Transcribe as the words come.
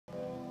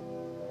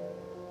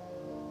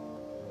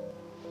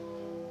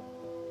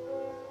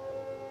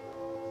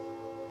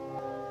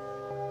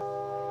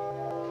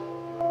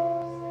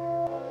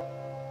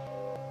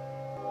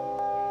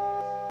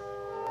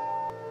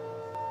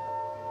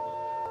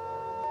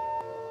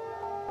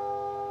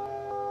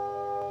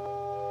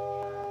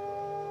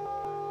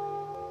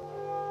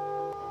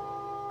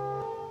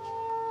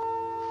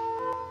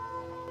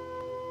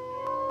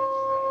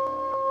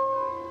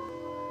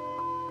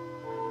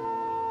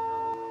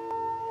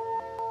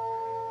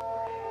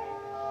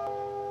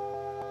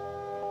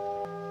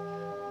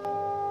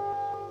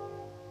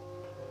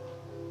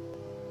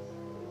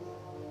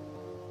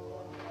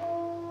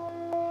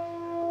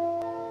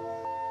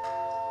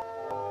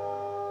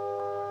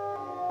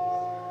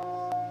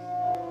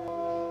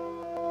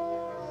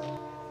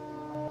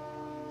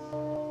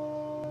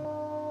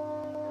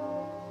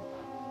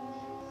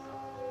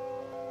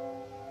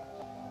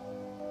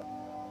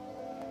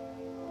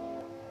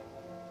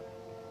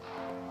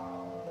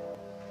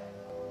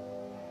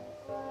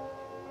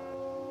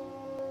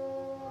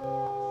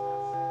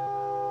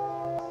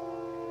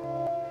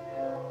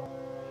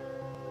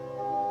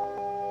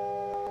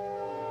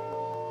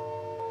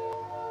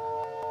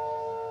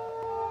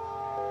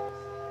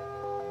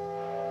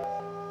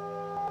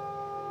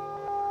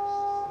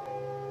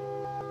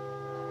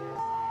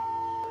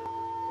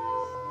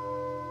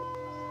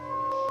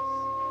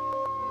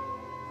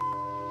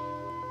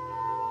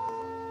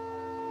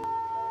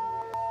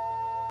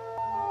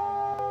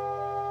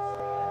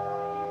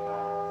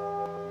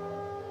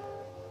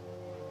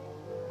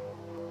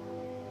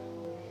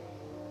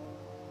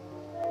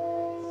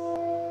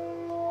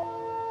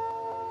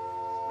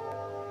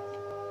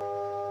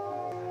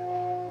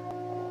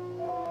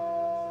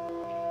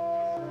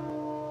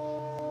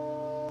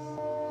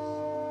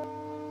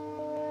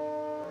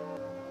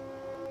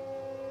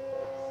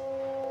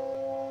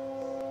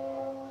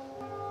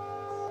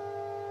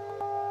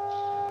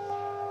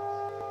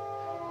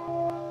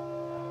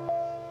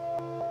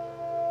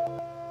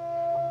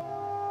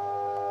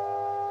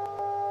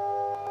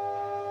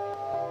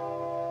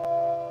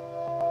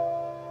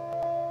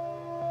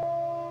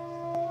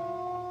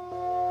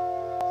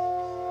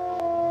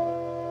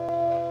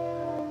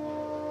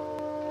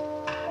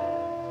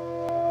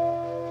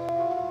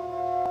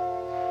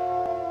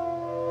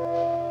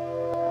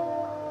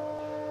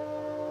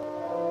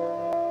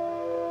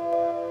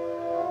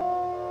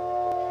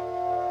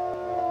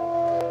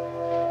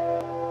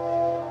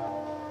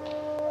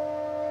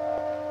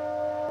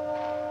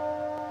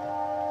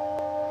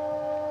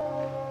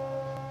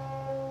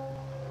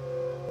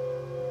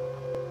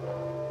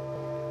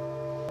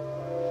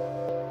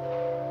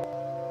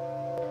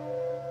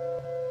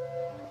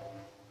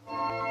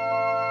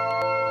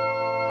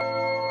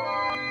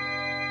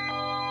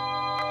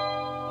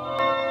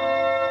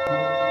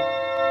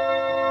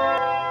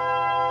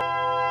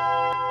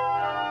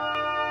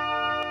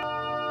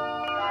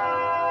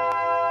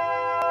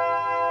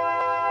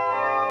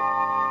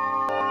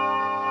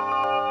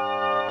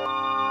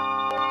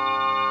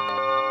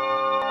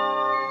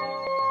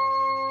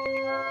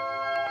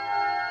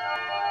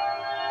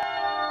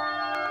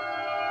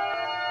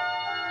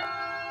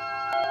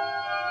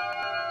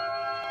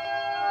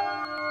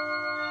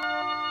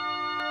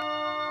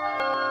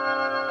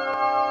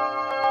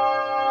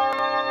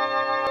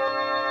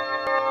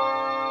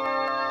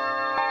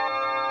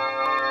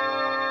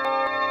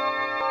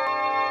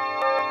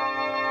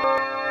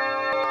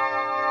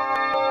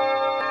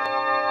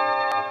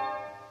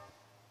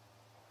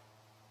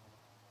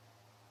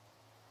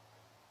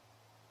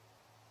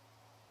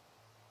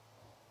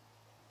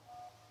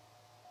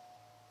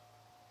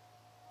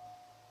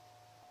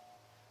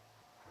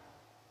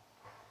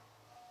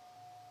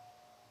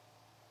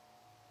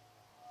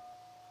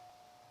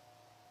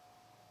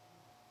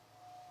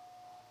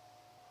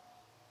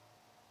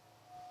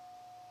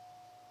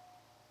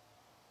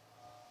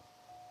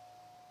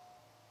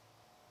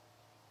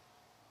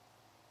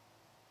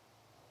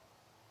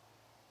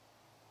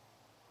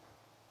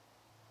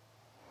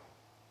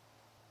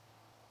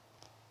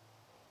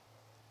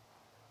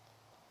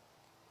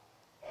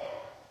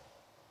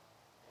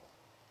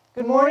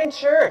Good morning,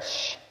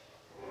 church.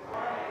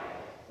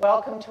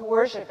 Welcome to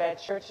worship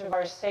at Church of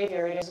Our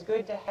Savior. It is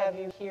good to have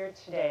you here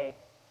today.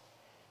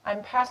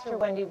 I'm Pastor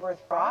Wendy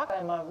Worth Brock.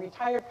 I'm a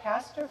retired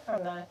pastor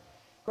from the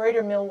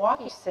Greater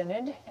Milwaukee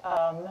Synod,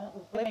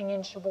 living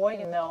in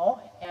Sheboygan,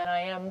 though, and I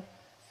am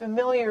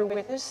familiar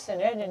with this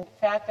synod. In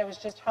fact, I was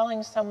just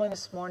telling someone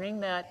this morning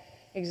that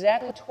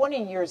exactly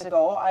 20 years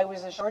ago, I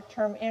was a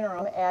short-term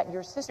interim at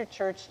your sister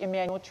church,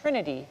 Emmanuel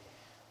Trinity,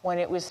 when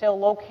it was still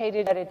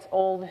located at its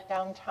old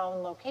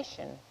downtown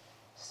location.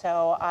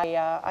 So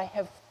I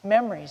have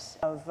memories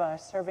of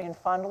serving in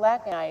Fond du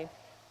Lac, and I'm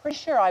pretty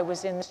sure I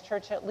was in this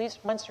church at least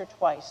once or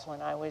twice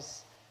when I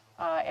was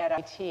at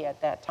IT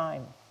at that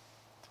time.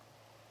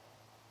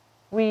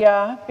 We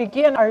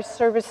begin our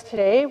service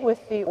today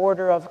with the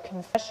order of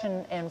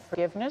confession and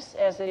forgiveness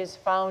as it is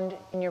found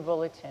in your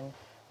bulletin.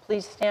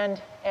 Please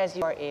stand as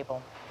you are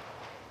able.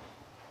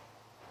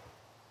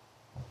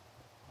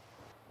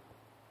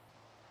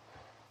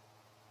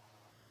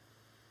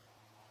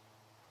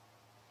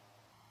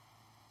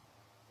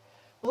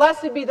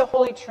 Blessed be the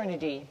Holy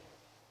Trinity,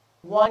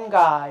 one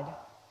God,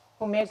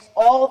 who makes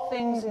all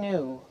things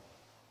new,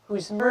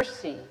 whose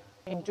mercy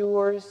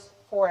endures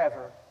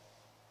forever.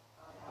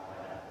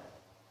 Amen.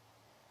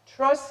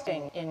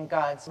 Trusting in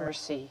God's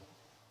mercy,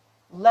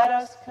 let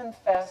us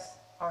confess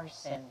our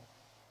sin.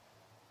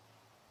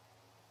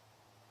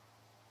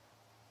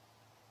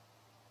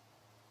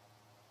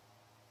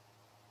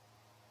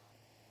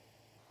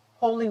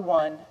 Holy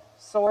One,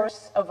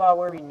 source of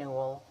our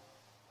renewal,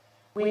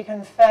 we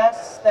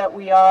confess that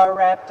we are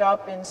wrapped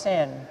up in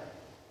sin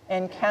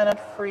and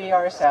cannot free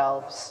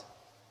ourselves.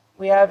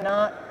 We have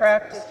not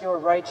practiced your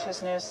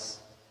righteousness.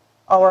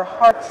 Our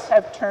hearts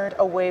have turned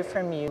away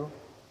from you.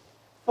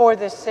 For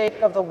the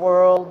sake of the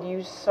world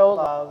you so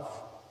love,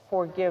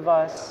 forgive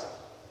us,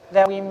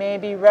 that we may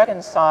be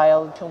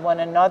reconciled to one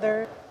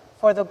another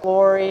for the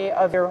glory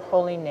of your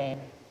holy name.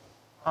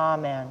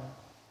 Amen.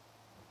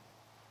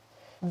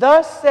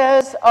 Thus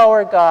says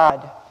our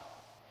God,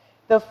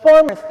 the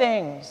former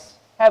things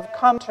have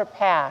come to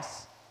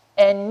pass,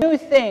 and new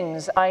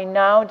things I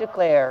now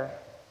declare.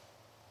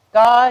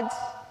 God's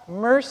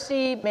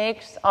mercy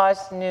makes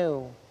us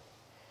new.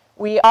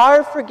 We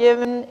are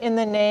forgiven in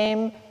the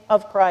name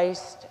of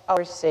Christ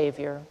our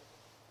Savior.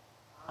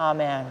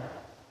 Amen.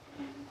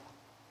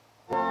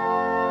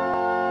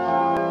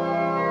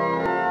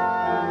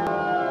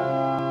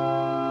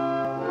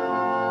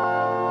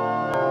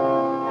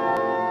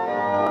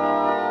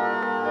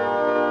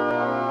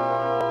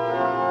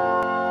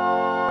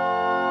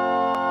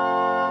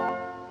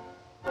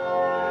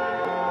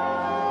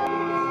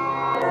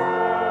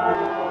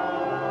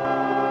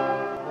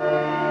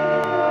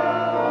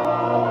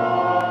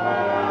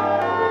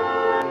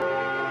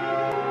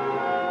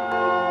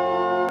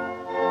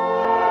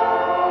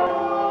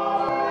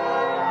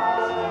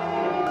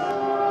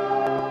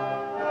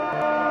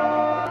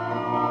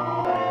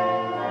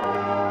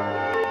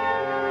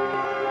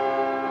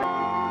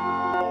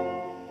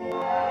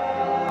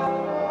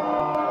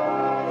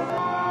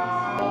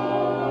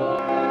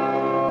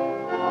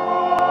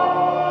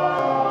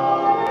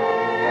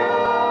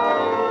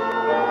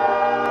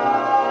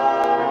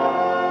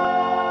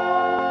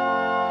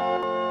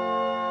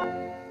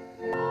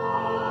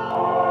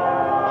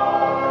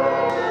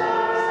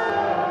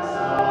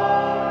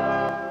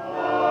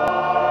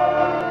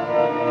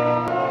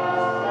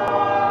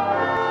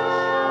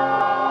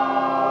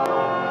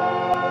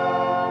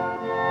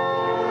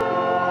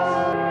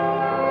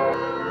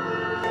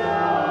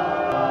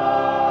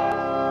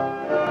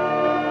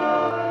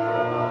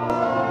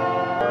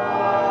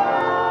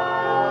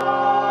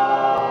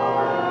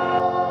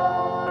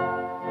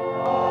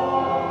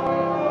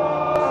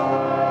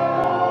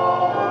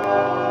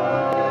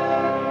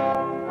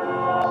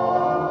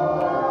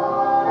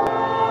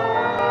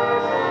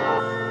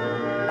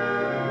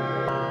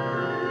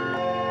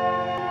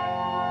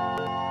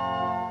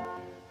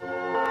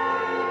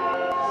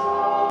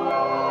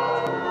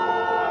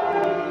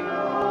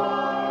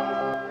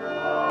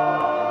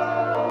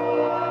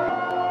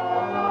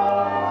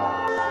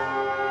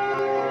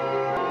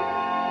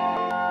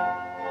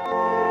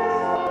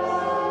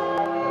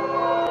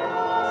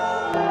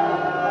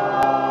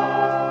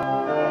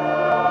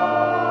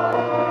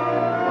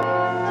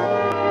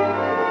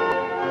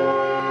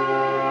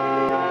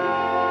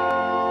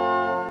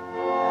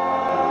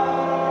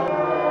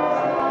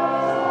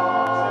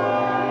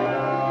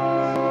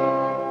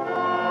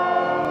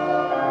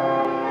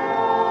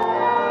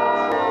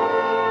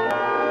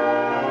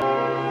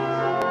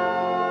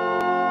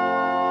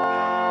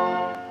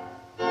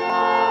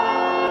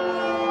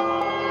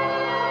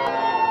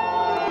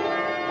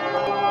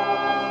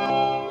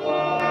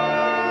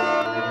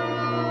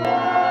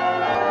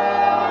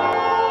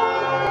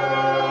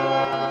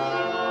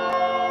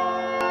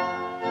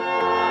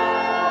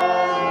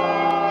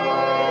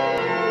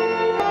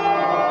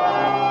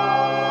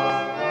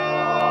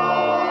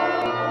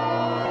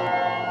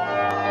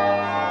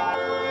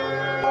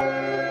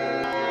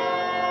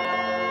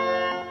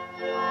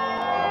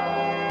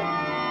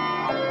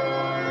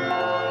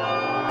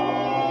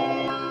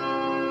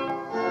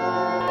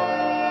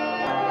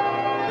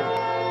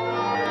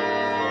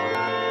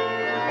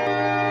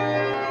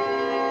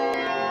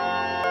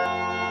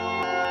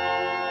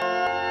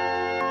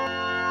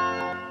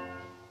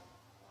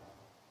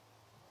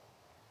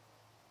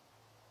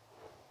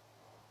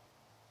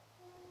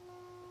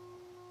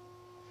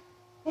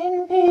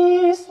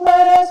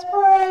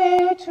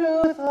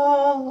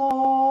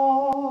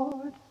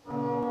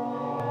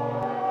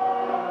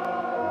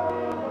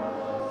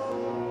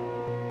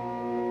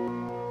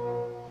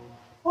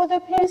 the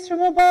peace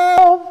from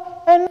above,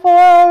 and for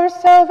our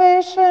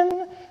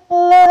salvation,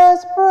 let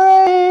us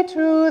pray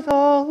to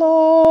the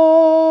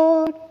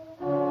Lord.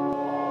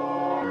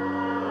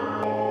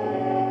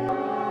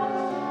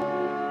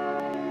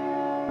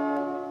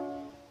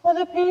 For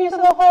the peace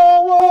of the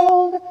whole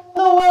world,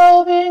 the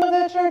well-being of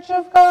the Church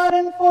of God,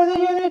 and for the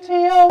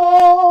unity of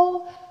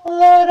all,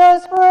 let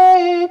us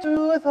pray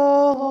to the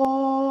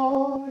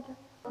Lord.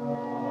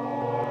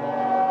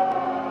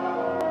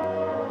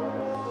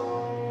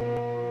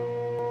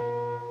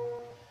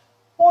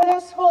 For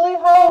this holy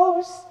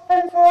house,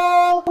 and for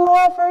all who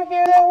offer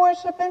here their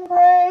worship and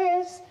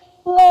praise,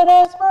 let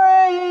us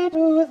pray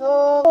to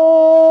the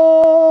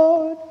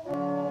Lord.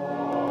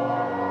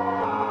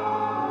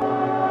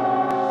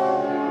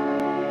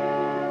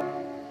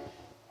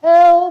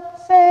 Help,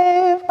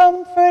 save,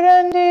 comfort,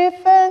 and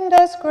defend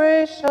us,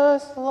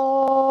 gracious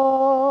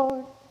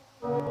Lord.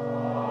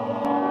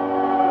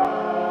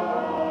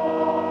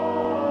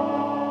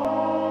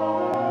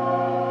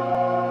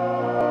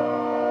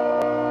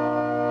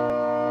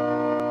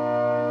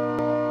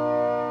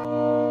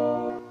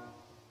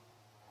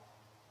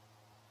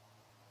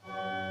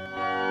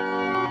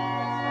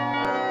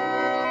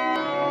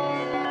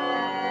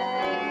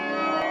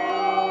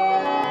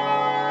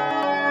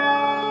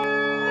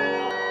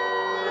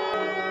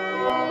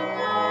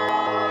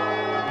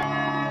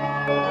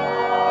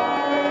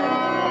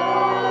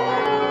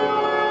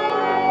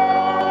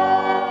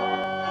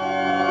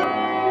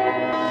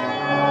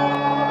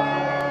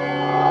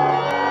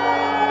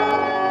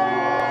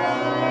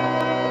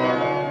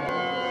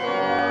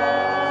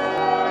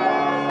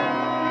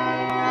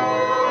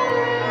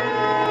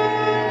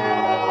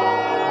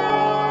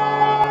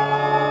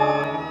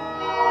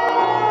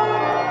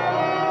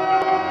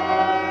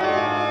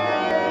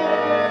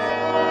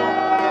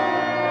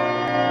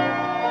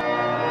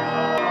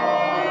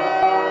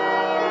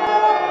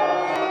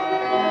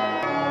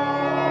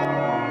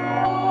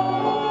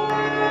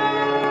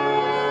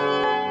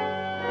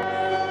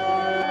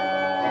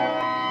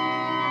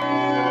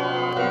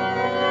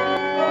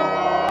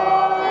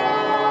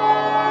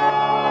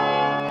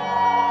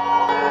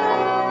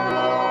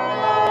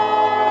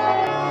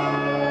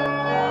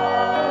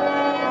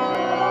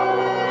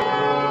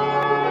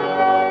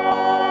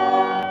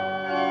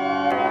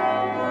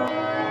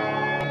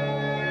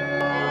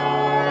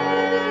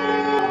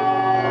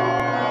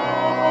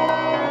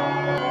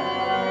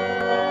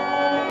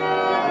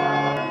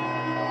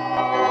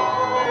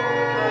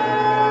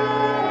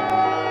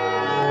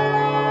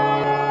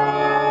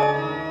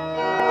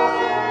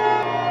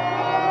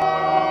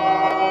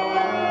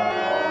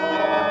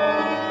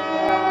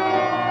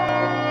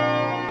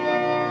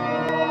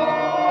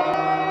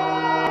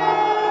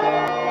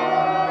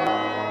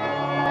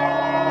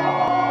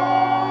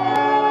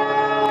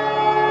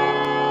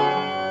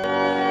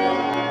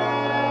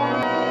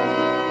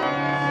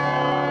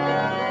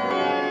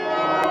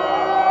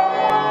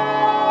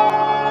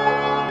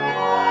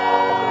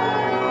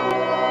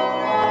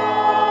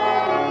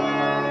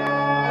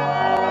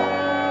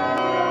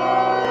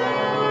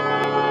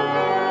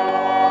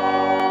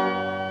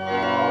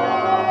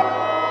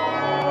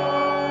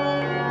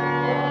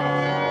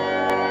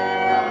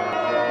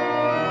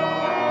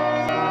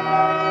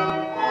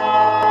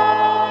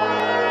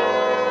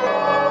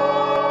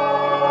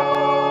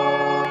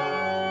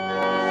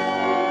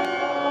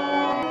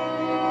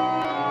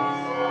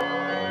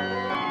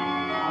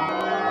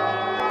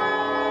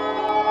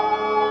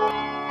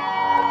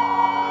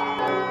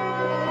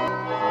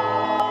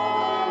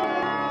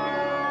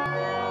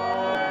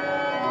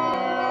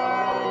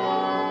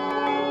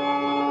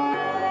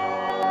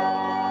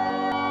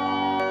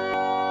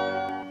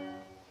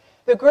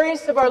 The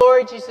grace of our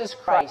Lord Jesus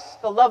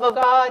Christ, the love of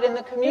God, and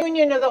the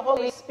communion of the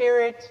Holy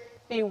Spirit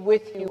be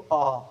with you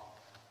all.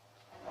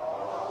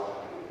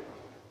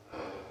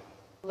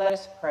 Let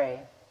us pray.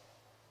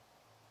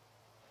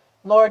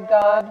 Lord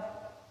God,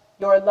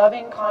 your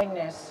loving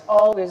kindness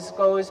always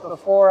goes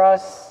before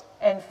us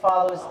and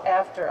follows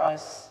after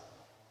us.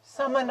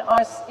 Summon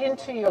us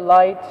into your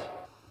light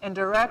and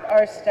direct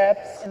our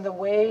steps in the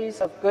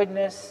ways of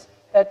goodness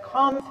that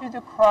come through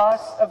the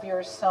cross of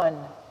your Son,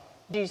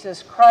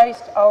 Jesus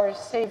Christ, our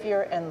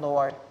Savior and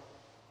Lord.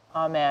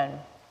 Amen.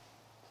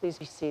 Please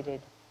be seated.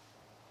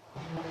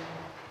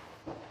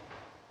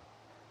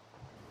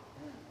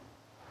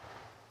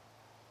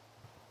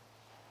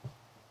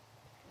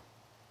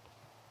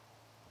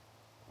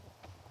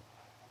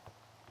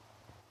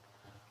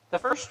 The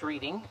first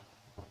reading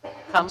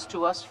comes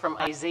to us from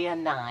Isaiah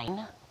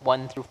 9,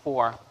 1 through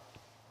 4.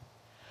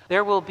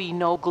 There will be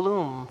no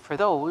gloom for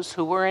those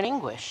who were in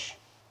anguish.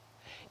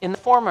 In the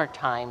former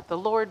time, the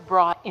Lord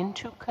brought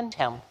into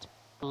contempt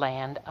the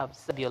land of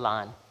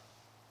Zebulun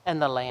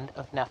and the land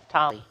of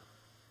Naphtali.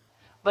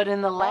 But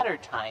in the latter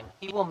time,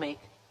 he will make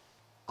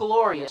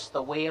glorious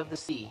the way of the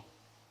sea,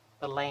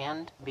 the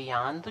land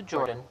beyond the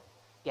Jordan,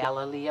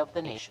 Galilee of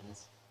the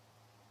nations.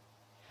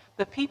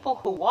 The people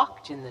who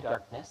walked in the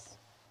darkness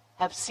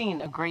have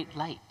seen a great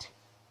light.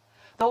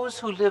 Those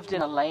who lived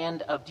in a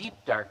land of deep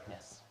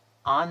darkness,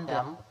 on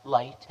them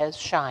light has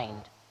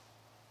shined.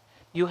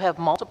 You have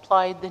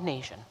multiplied the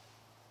nation.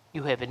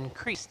 You have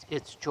increased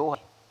its joy.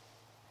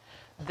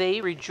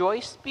 They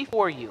rejoice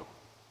before you,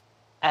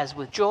 as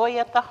with joy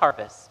at the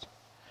harvest,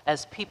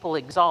 as people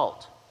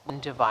exult when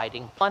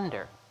dividing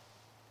plunder.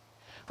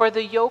 For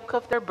the yoke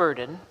of their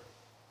burden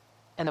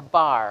and the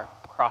bar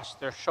across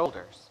their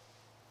shoulders,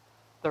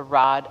 the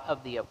rod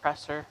of the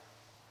oppressor,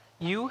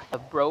 you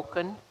have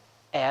broken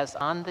as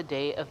on the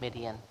day of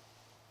Midian.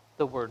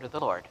 The word of the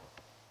Lord.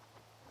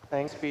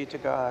 Thanks be to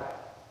God.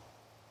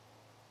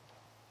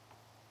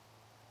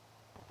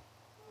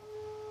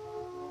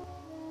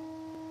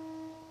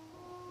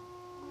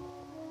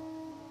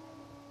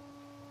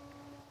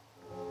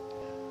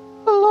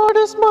 The Lord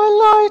is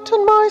my light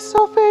and my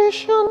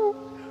salvation.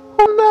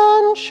 Whom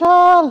then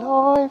shall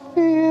I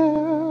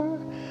fear?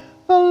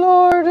 The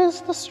Lord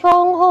is the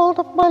stronghold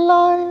of my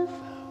life.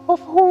 Of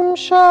whom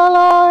shall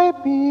I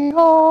be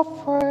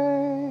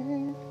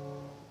afraid?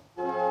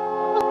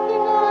 One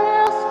thing I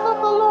ask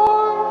of the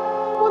Lord,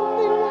 one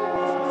thing I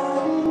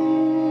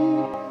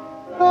seek,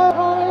 that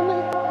I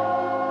may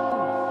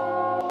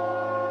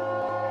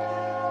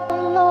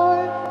my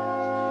life,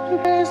 to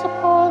gaze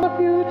upon the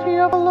beauty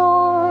of the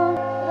Lord,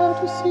 and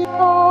to see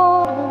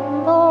God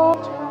in the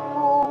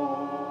temple.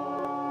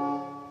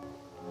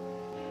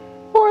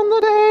 For in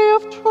the day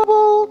of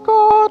trouble,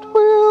 God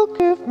will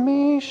give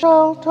me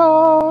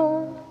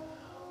shelter.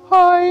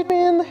 Hide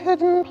me in the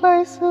hidden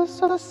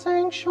places of the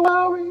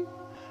sanctuary,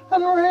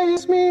 and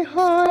raise me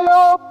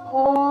high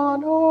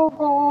upon a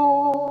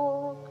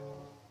rock.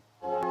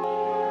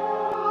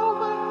 Now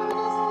my head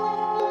is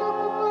lifted up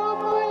above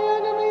my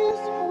enemies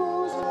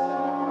who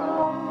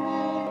surround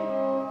me.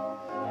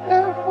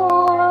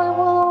 Therefore I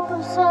will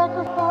offer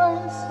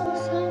sacrifice in the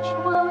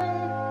sanctuary,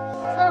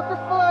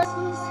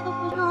 sacrifices of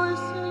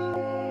rejoicing.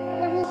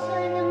 I will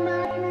sing and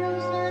make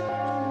music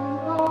to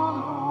the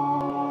Lord.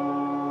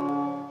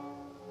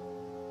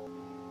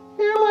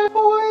 Hear my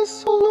voice,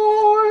 O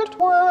Lord,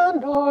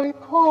 when I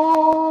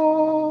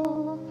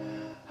call.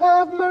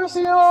 Have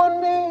mercy on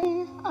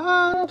me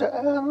and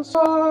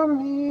answer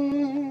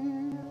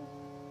me.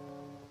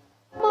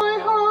 My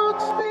heart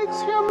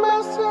speaks your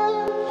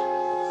message.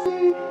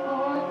 Seek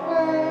my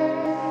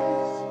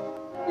face.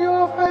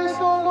 Your face,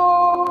 O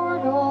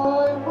Lord, I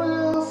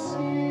will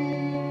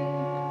seek.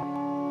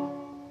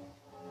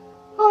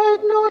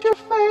 Hide not your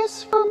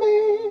face from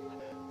me.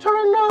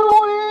 Turn not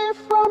away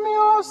from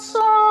your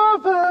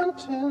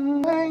servant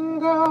in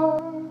anger.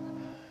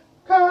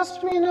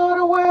 Cast me not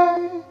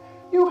away,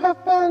 you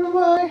have been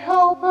my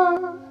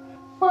helper.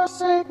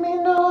 Forsake me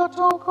not,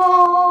 O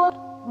God,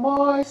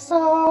 my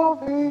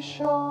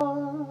salvation.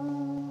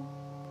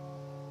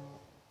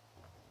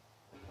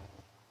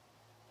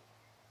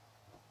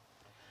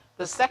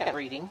 The second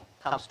reading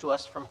comes to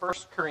us from 1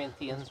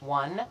 Corinthians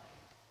 1,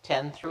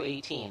 10 through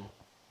 18.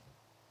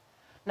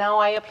 Now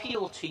I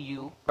appeal to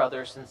you,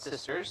 brothers and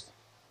sisters,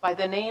 by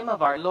the name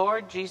of our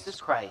Lord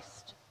Jesus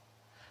Christ,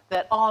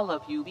 that all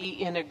of you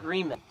be in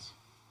agreement,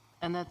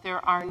 and that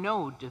there are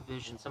no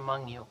divisions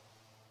among you,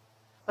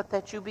 but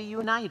that you be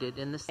united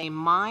in the same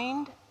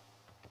mind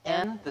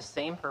and the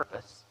same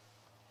purpose.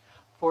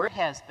 For it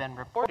has been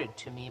reported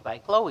to me by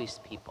Chloe's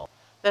people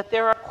that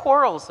there are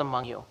quarrels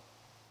among you,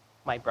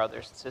 my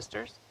brothers and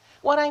sisters.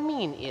 What I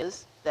mean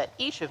is that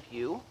each of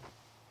you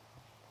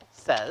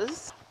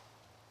says,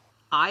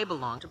 I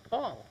belong to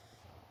Paul,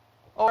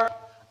 or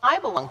I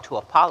belong to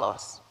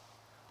Apollos,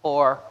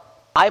 or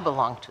I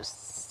belong to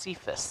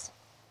Cephas,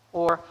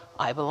 or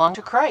I belong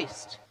to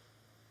Christ.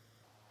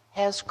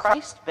 Has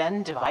Christ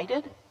been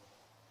divided?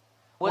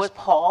 Was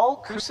Paul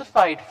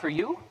crucified for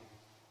you?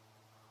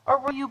 Or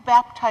were you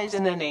baptized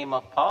in the name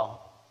of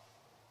Paul?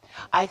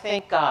 I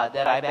thank God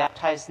that I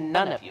baptized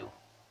none of you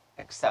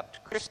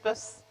except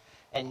Crispus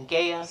and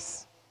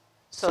Gaius,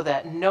 so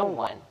that no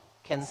one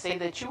can say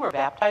that you were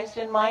baptized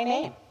in my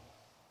name.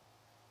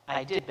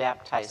 I did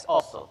baptize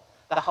also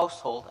the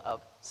household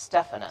of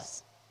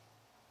Stephanas.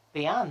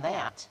 Beyond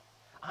that,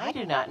 I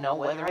do not know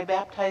whether I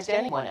baptized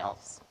anyone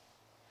else.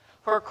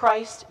 For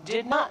Christ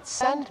did not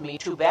send me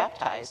to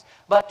baptize,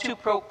 but to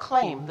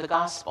proclaim the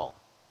gospel,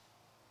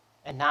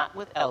 and not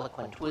with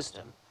eloquent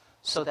wisdom,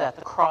 so that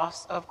the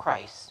cross of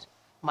Christ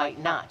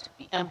might not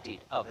be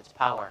emptied of its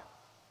power.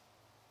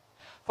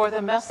 For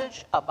the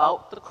message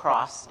about the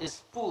cross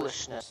is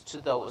foolishness to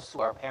those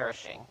who are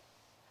perishing,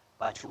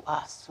 but to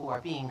us who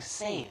are being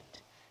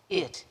saved,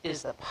 it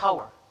is the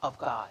power of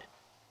God.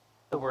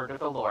 The word of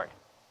the Lord.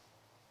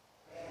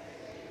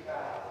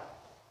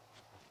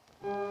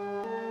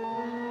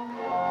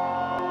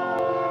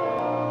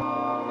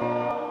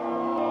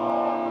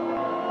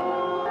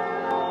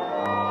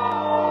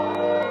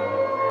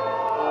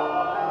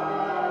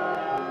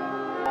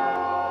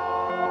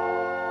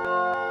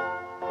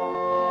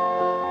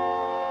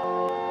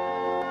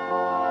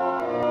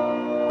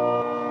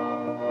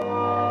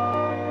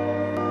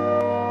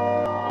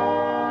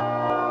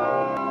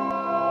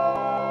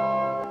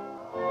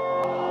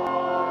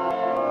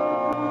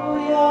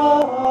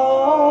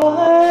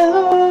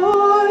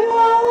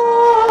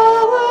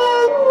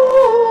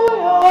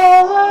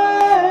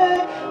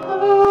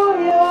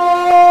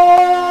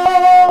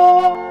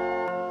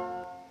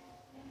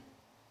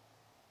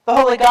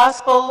 Holy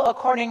Gospel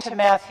according to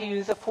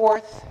Matthew, the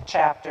 4th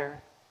chapter.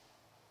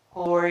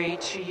 Glory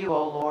to you,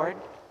 O Lord.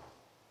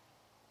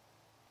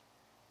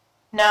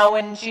 Now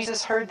when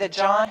Jesus heard that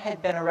John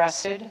had been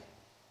arrested,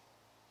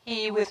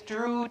 he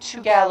withdrew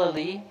to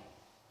Galilee.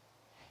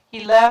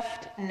 He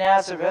left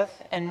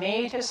Nazareth and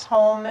made his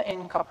home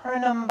in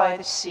Capernaum by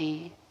the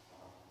sea,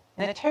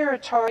 in the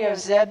territory of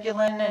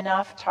Zebulun and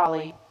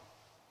Naphtali,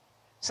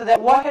 so that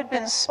what had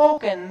been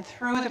spoken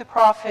through the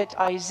prophet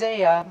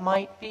Isaiah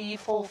might be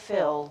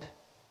fulfilled.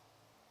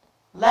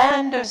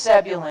 Land of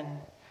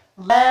Zebulun,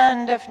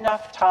 land of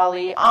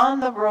Naphtali,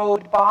 on the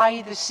road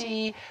by the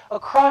sea,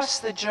 across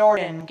the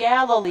Jordan,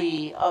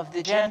 Galilee of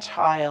the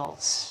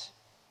Gentiles.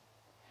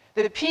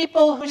 The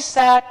people who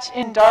sat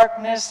in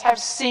darkness have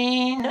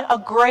seen a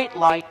great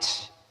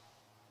light.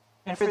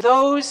 And for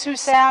those who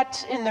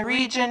sat in the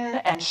region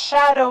and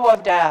shadow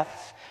of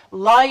death,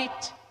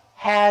 light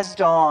has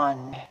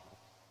dawned.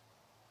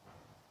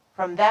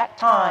 From that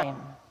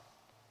time,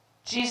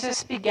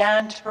 Jesus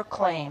began to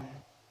proclaim,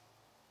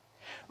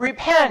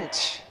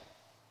 "Repent,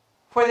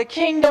 for the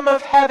kingdom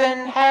of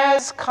heaven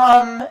has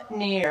come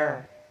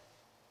near."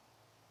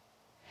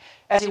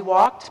 As he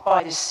walked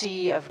by the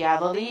Sea of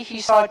Galilee, he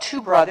saw two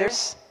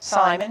brothers,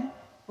 Simon,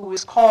 who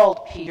was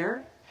called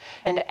Peter,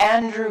 and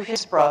Andrew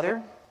his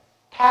brother,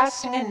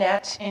 casting a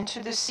net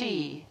into the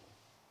sea,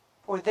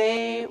 for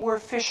they were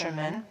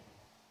fishermen.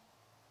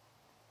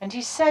 And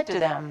he said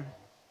to them,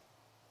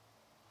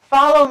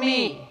 "Follow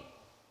me,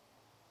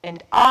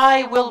 and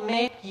I will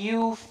make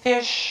you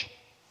fish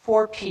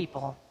for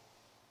people."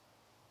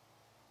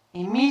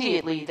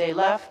 Immediately they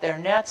left their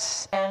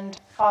nets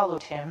and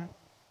followed him.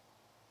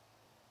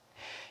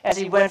 As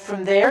he went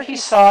from there, he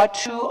saw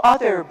two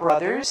other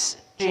brothers,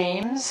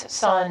 James,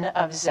 son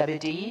of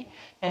Zebedee,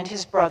 and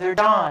his brother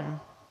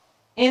John,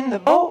 in the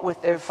boat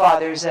with their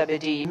father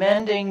Zebedee,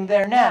 mending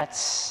their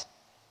nets,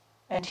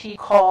 and he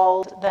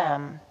called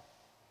them.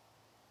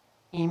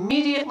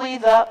 Immediately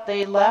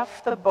they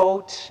left the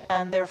boat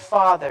and their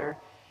father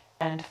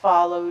and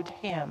followed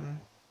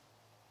him.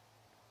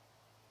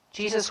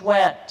 Jesus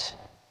went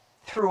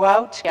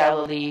throughout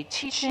Galilee,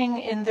 teaching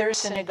in their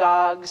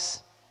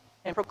synagogues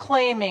and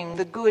proclaiming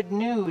the good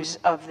news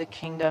of the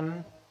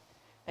kingdom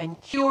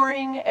and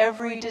curing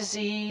every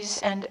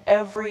disease and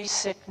every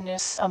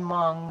sickness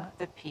among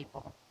the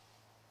people.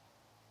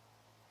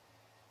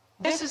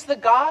 This is the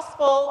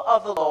gospel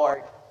of the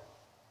Lord.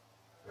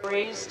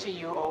 Praise to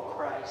you, O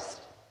Christ.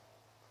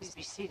 Please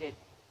be seated.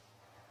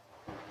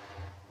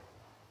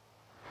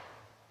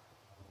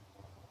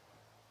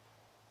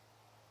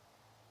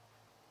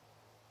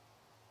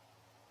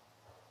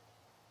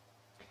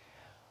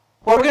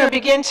 Well, we're going to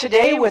begin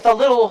today with a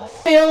little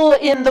fill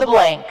in the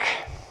blank.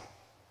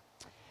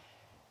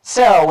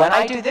 So when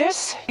I do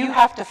this, you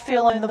have to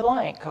fill in the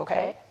blank,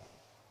 okay?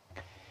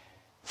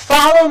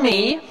 Follow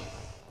me,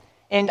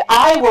 and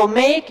I will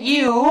make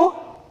you,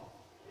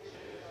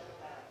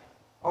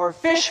 or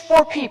fish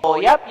for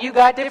people. Yep, you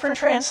got different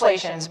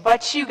translations,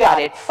 but you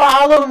got it.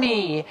 Follow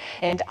me,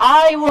 and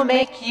I will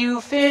make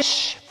you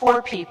fish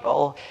for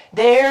people.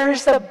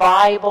 There's the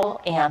Bible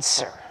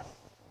answer.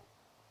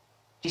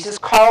 Jesus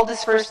called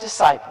his first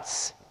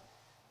disciples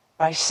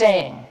by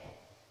saying,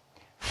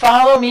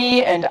 "Follow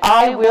me, and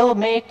I will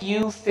make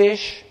you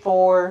fish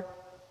for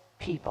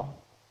people."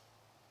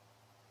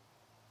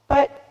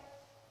 But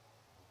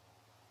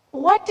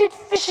what did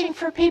fishing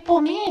for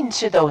people mean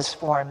to those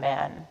four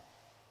men?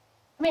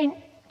 I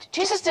mean,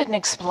 Jesus didn't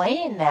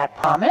explain that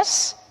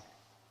promise.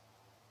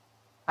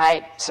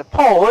 I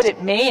suppose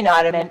it may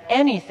not have meant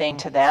anything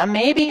to them.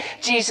 Maybe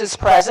Jesus'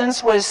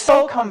 presence was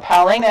so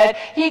compelling that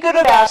he could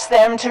have asked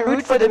them to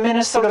root for the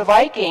Minnesota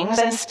Vikings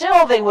and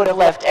still they would have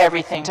left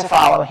everything to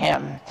follow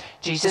him.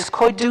 Jesus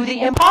could do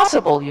the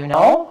impossible, you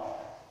know.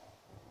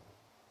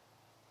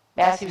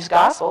 Matthew's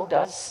gospel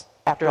does,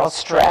 after all,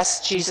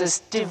 stress Jesus'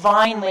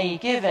 divinely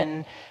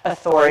given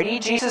authority.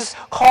 Jesus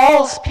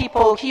calls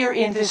people here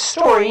in this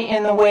story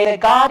in the way that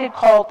God had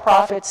called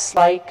prophets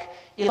like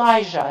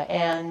Elijah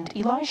and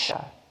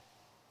Elisha.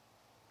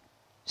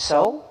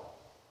 So,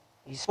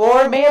 these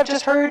four may have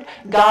just heard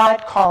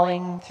God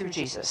calling through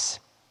Jesus.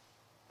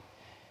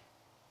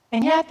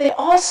 And yet they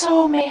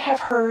also may have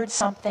heard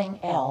something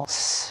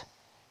else.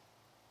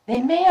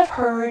 They may have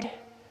heard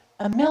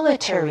a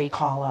military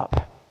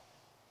call-up.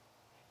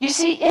 You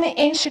see, in the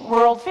ancient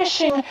world,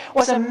 fishing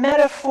was a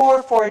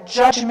metaphor for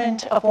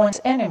judgment of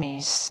one's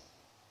enemies.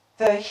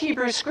 The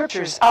Hebrew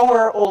Scriptures,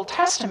 our Old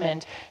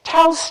Testament,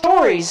 tells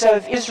stories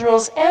of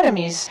Israel's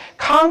enemies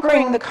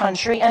conquering the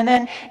country and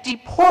then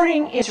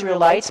deporting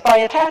Israelites by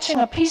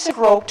attaching a piece of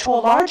rope to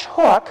a large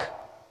hook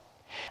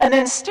and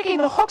then sticking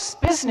the hook's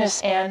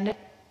business end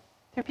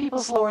through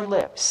people's lower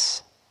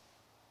lips.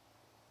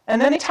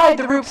 And then they tied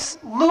the rope's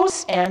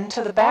loose end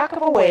to the back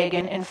of a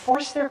wagon and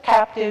forced their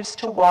captives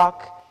to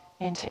walk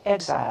into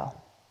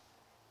exile.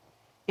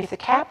 If the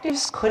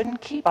captives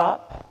couldn't keep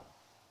up,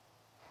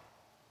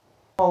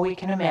 well, we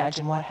can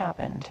imagine what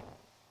happened.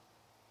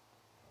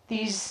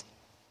 These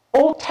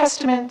Old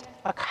Testament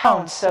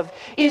accounts of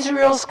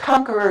Israel's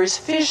conquerors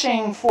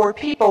fishing for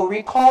people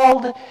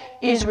recalled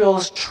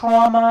Israel's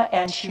trauma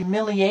and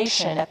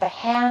humiliation at the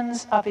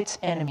hands of its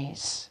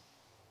enemies.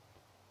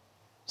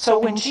 So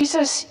when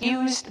Jesus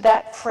used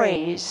that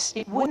phrase,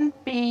 it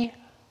wouldn't be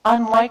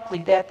unlikely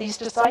that these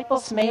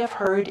disciples may have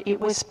heard it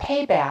was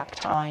payback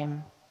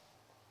time.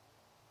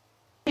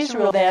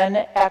 Israel then,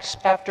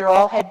 after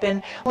all, had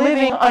been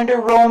living under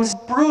Rome's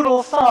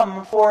brutal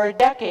thumb for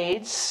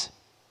decades.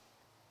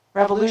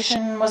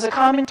 Revolution was a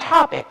common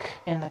topic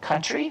in the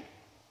country.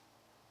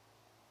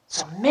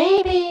 So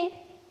maybe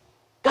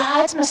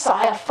God's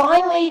Messiah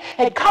finally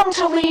had come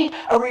to lead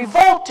a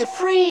revolt to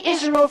free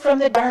Israel from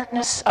the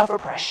darkness of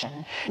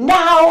oppression.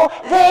 Now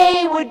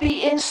they would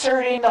be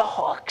inserting the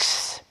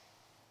hooks.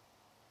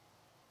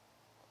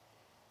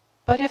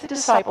 But if the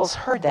disciples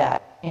heard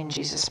that in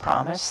Jesus'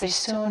 promise, they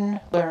soon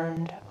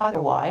learned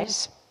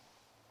otherwise.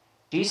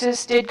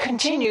 Jesus did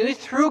continue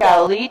through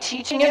Galilee,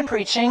 teaching and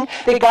preaching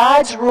that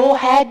God's rule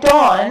had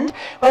dawned,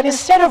 but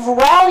instead of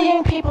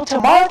rallying people to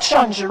march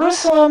on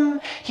Jerusalem,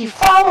 he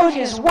followed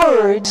his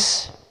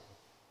words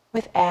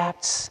with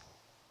acts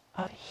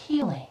of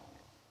healing.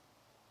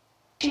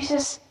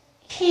 Jesus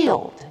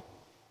healed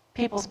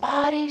people's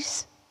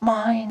bodies,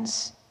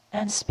 minds,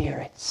 and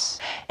spirits.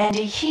 And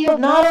he healed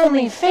not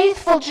only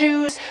faithful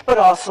Jews, but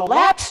also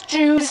lapsed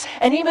Jews,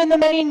 and even the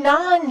many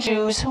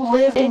non-Jews who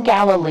lived in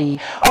Galilee.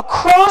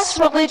 Across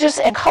religious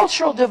and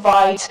cultural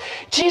divides,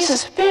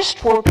 Jesus fished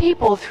for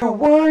people through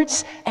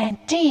words and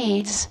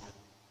deeds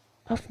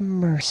of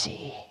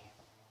mercy.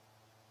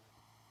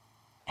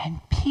 And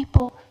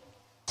people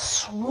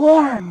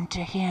swarmed to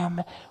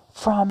him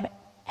from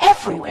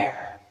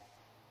everywhere.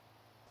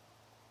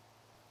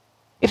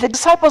 If the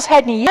disciples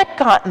hadn't yet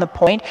gotten the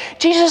point,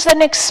 Jesus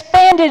then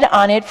expanded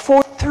on it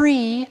for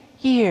 3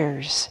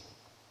 years.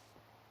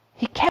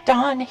 He kept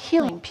on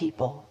healing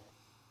people,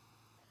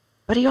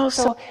 but he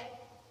also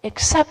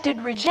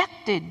accepted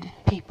rejected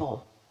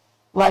people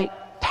like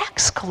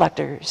tax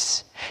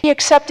collectors. He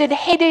accepted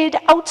hated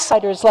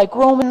outsiders like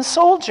Roman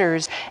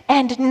soldiers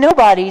and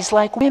nobodies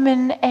like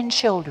women and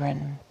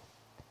children.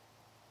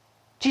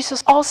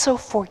 Jesus also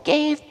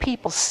forgave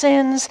people's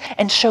sins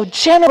and showed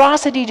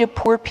generosity to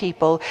poor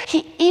people.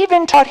 He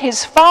even taught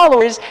his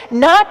followers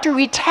not to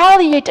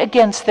retaliate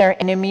against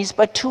their enemies,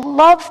 but to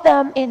love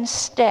them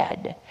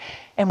instead.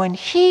 And when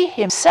he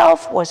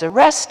himself was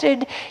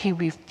arrested, he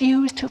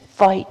refused to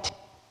fight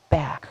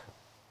back.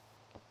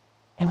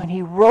 And when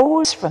he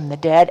rose from the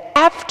dead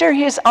after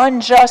his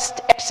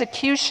unjust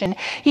execution,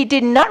 he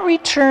did not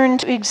return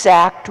to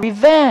exact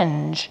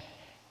revenge.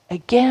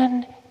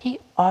 Again, he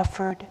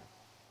offered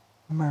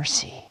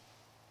mercy.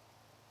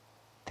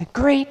 The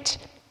great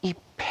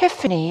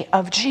epiphany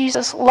of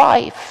Jesus'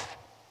 life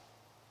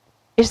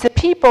is that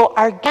people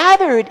are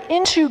gathered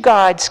into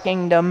God's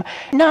kingdom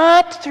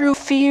not through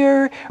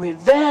fear,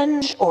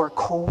 revenge, or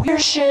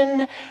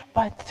coercion,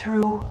 but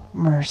through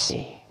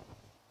mercy.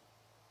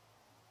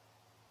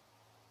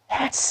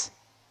 That's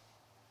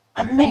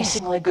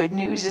amazingly good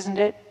news, isn't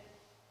it?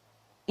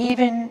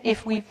 Even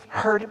if we've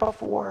heard it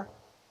before.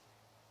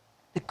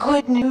 The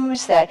good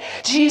news that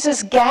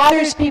Jesus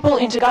gathers people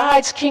into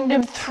God's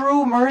kingdom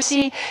through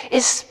mercy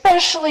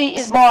especially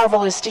is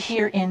marvelous to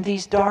hear in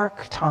these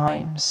dark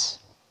times.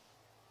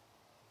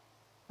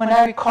 When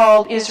I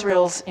recalled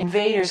Israel's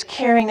invaders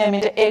carrying them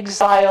into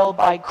exile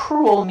by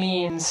cruel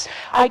means,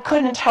 I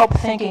couldn't help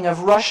thinking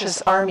of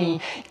Russia's army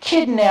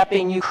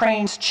kidnapping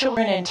Ukraine's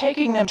children and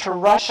taking them to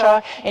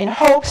Russia in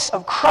hopes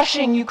of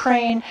crushing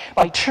Ukraine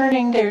by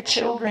turning their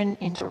children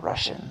into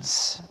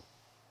Russians.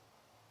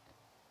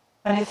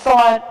 And I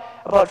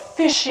thought about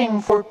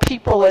fishing for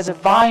people as a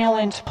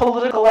violent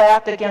political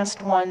act against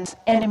one's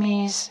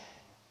enemies.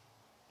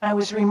 I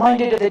was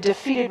reminded of the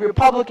defeated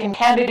Republican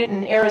candidate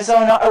in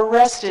Arizona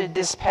arrested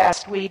this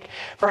past week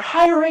for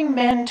hiring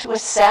men to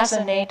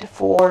assassinate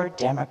 4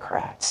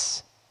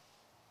 Democrats.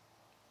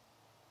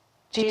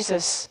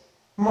 Jesus,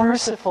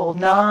 merciful,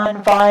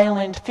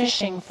 non-violent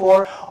fishing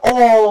for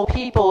all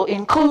people,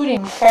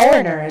 including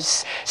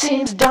foreigners,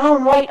 seems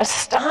downright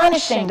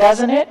astonishing,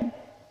 doesn't it?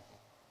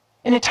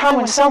 In a time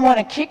when some want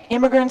to kick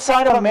immigrants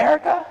out of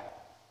America?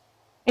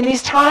 In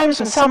these times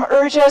when some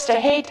urge us to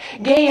hate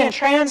gay and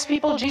trans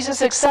people,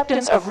 Jesus'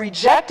 acceptance of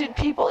rejected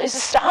people is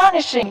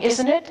astonishing,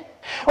 isn't it?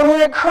 When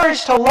we're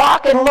encouraged to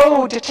lock and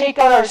load to take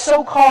out our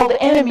so-called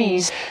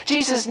enemies,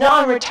 Jesus'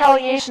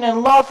 non-retaliation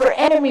and love for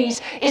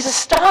enemies is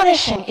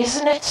astonishing,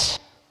 isn't it?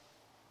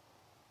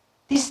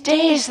 These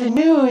days, the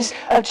news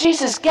of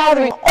Jesus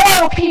gathering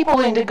all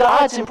people into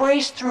God's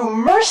embrace through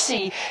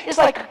mercy is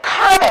like a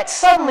comet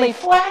suddenly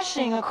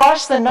flashing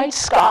across the night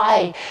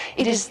sky.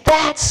 It is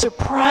that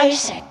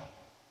surprising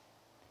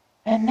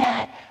and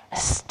that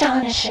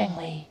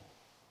astonishingly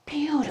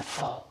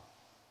beautiful.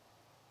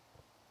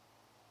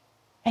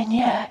 And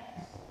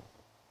yet,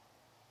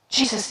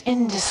 Jesus'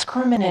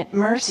 indiscriminate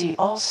mercy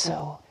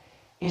also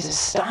is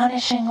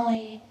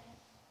astonishingly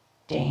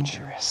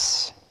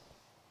dangerous.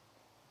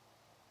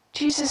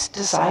 Jesus'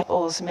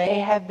 disciples may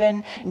have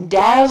been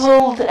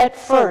dazzled at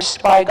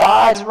first by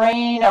God's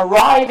reign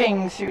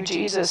arriving through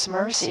Jesus'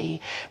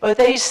 mercy, but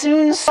they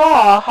soon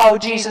saw how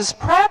Jesus'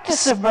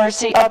 practice of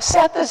mercy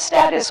upset the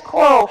status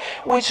quo,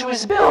 which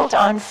was built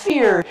on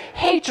fear,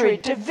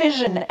 hatred,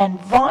 division, and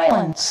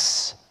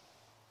violence.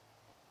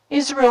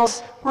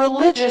 Israel's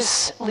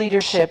religious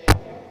leadership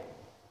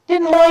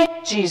didn't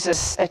like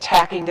Jesus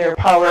attacking their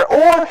power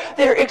or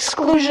their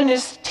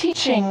exclusionist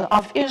teaching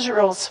of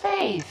Israel's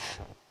faith.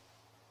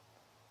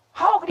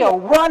 How do you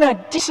run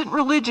a decent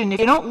religion if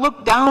you don't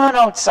look down on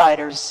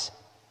outsiders?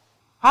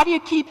 How do you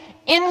keep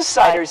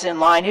insiders in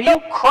line if you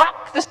don't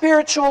crack the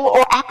spiritual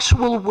or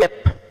actual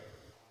whip?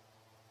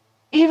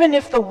 Even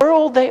if the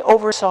world they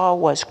oversaw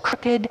was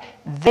crooked,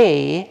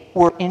 they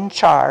were in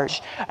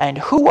charge. And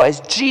who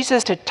was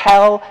Jesus to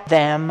tell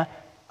them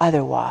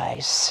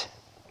otherwise?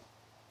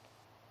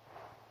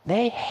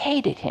 They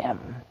hated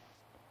him,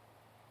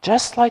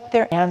 just like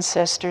their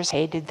ancestors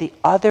hated the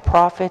other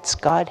prophets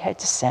God had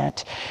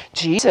sent.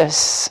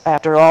 Jesus,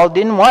 after all,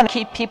 didn't want to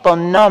keep people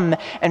numb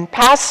and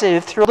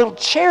passive through a little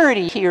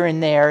charity here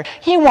and there.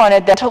 He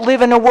wanted them to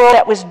live in a world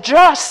that was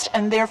just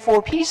and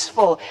therefore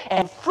peaceful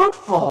and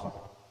fruitful.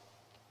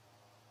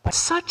 But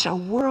such a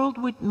world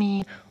would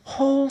mean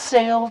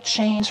wholesale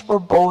change for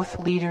both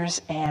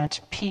leaders and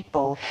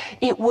people.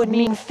 It would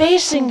mean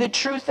facing the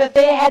truth that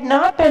they had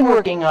not been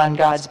working on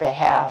God's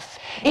behalf.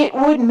 It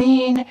would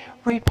mean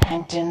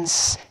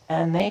repentance,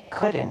 and they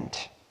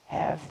couldn't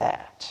have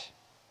that.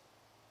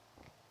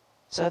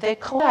 So they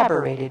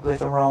collaborated with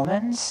the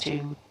Romans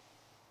to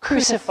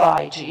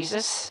crucify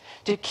Jesus,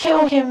 to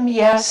kill him,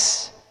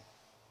 yes,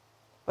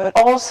 but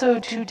also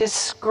to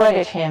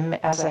discredit him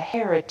as a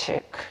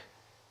heretic.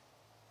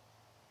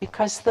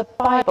 Because the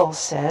Bible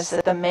says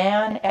that the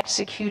man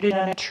executed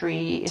on a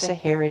tree is a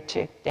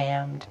heretic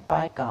damned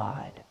by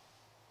God.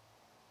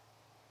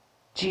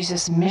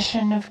 Jesus'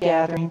 mission of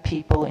gathering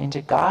people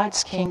into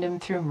God's kingdom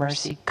through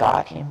mercy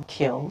got him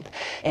killed.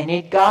 And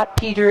it got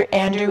Peter,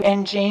 Andrew,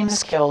 and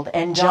James killed,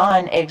 and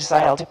John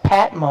exiled to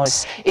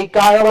Patmos. It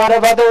got a lot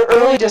of other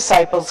early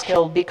disciples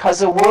killed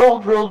because a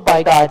world ruled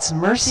by God's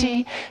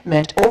mercy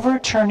meant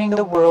overturning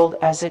the world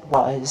as it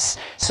was.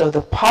 So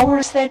the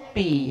powers that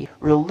be,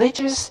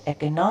 religious,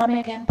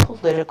 economic, and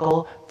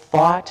political,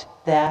 fought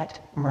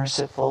that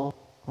merciful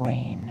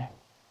reign.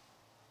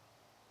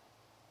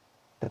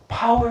 The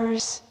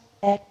powers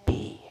that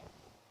be,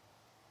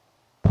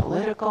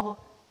 political,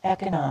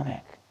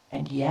 economic,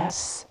 and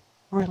yes,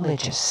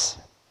 religious,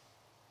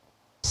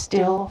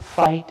 still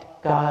fight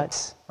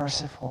God's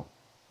merciful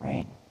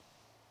reign.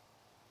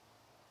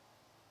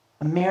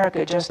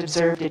 America just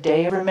observed a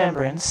day of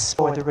remembrance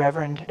for the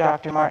Reverend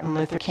Dr. Martin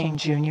Luther King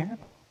Jr.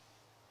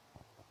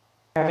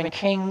 Reverend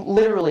King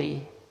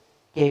literally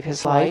gave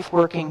his life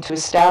working to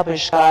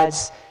establish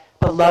God's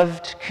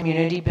beloved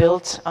community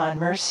built on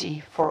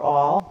mercy for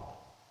all.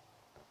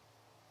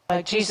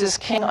 Like Jesus,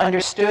 King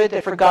understood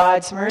that for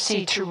God's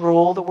mercy to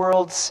rule the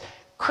world's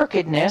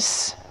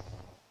crookedness,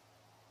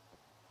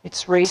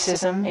 its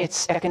racism,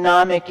 its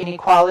economic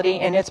inequality,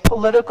 and its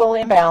political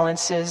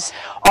imbalances,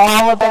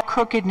 all of that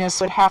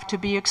crookedness would have to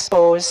be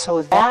exposed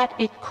so that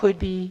it could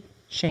be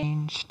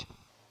changed.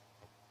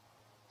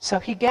 So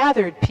he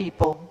gathered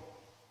people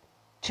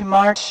to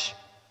march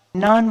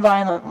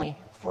nonviolently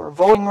for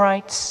voting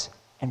rights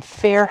and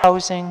fair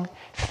housing,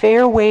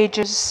 fair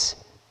wages,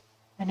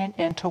 and an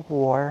end to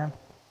war.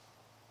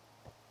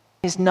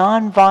 His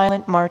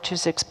nonviolent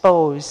marches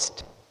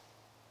exposed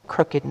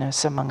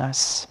crookedness among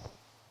us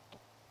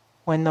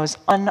when those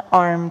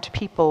unarmed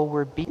people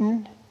were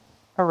beaten,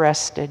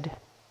 arrested,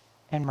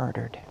 and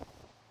murdered.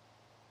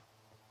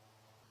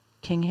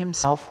 King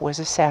himself was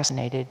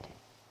assassinated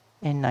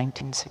in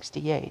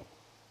 1968.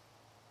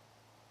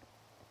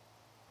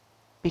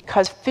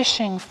 Because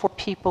fishing for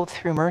people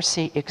through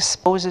mercy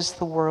exposes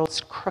the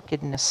world's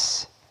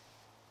crookedness.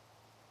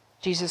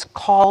 Jesus'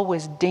 call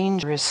was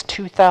dangerous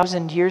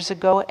 2,000 years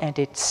ago, and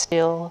it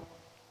still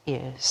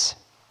is.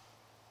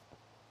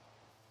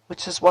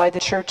 Which is why the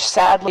church,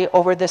 sadly,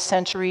 over the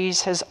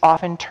centuries, has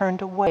often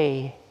turned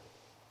away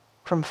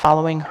from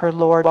following her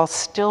Lord while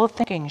still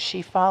thinking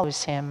she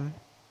follows him.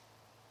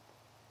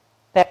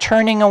 That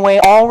turning away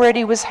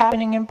already was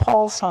happening in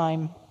Paul's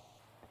time.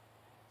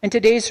 In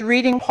today's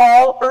reading,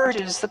 Paul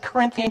urges the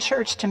Corinthian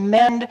church to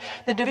mend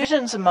the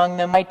divisions among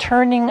them by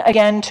turning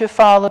again to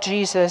follow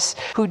Jesus,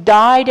 who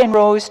died and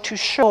rose to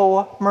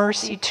show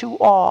mercy to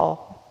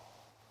all.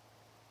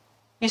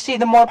 You see,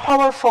 the more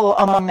powerful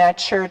among that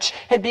church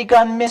had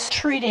begun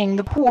mistreating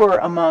the poor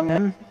among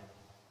them.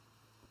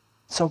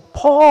 So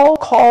Paul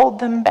called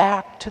them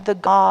back to the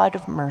God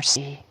of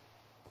mercy,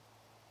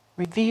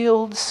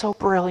 revealed so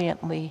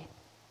brilliantly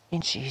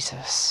in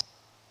Jesus.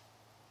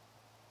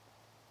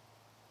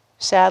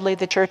 Sadly,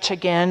 the church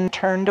again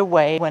turned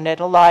away when it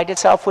allied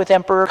itself with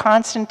Emperor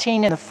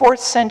Constantine in the 4th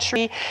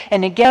century,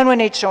 and again when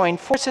it joined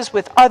forces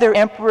with other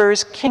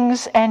emperors,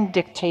 kings, and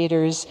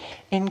dictators,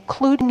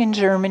 including in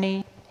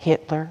Germany,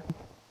 Hitler,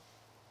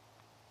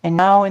 and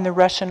now in the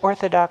Russian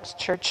Orthodox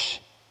Church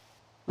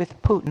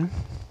with Putin.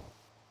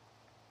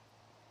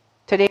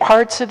 Today,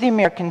 parts of the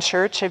American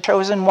church have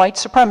chosen white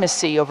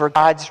supremacy over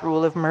God's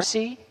rule of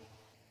mercy.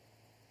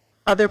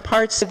 Other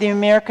parts of the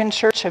American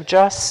church have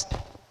just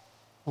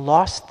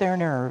lost their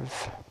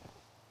nerve.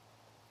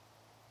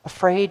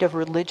 Afraid of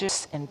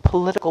religious and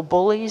political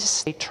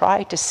bullies, they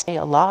try to stay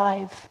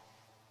alive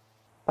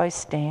by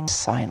staying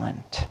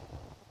silent.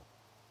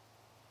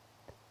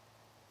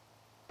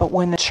 But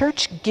when the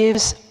church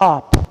gives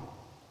up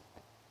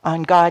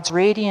on God's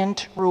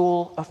radiant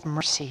rule of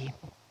mercy,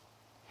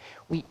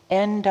 we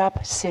end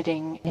up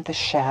sitting in the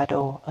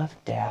shadow of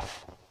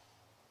death.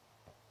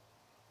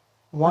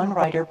 One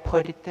writer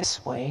put it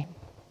this way: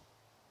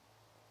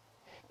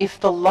 if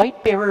the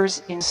light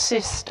bearers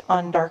insist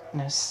on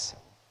darkness,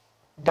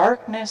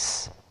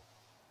 darkness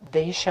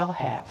they shall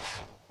have.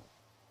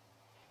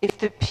 If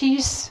the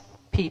peace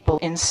people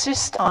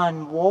insist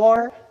on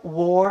war,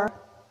 war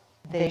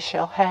they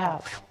shall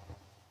have.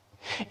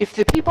 If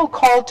the people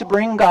called to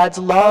bring God's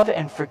love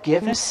and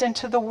forgiveness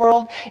into the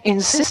world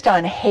insist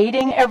on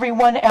hating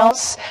everyone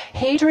else,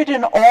 hatred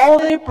and all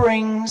that it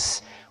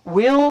brings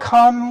will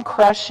come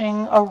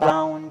crashing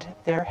around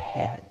their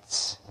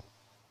heads.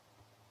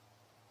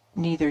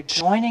 Neither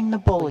joining the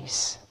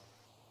bullies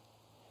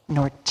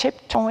nor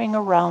tiptoeing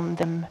around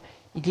them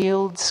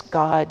yields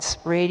God's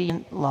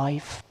radiant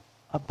life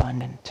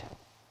abundant.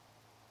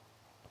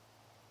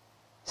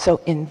 So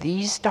in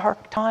these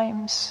dark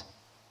times,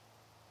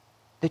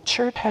 the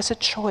church has a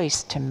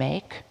choice to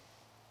make.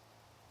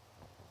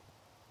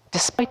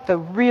 Despite the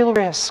real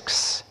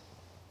risks,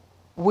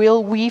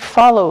 will we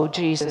follow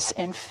Jesus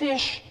and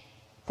fish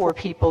for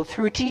people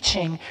through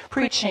teaching,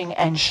 preaching,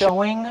 and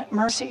showing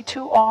mercy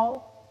to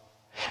all?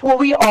 Will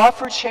we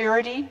offer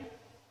charity,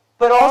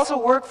 but also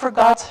work for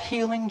God's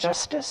healing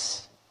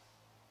justice?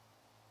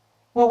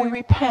 Will we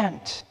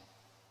repent?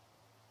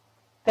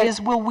 That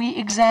is, will we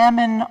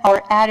examine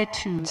our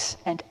attitudes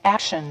and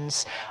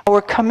actions,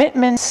 our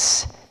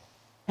commitments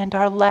and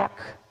our lack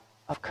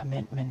of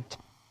commitment,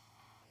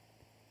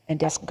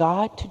 and ask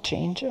God to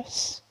change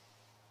us?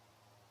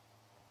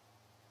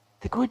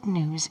 The good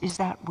news is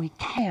that we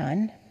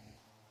can.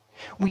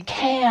 We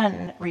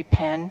can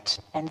repent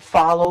and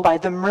follow by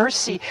the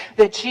mercy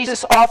that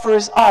Jesus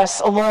offers us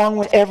along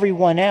with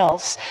everyone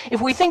else.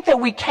 If we think that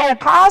we can't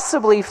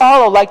possibly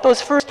follow like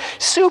those first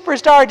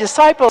superstar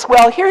disciples,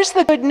 well, here's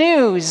the good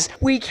news.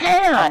 We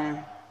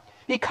can.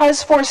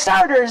 Because for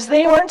starters,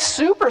 they weren't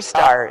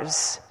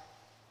superstars.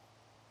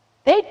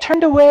 They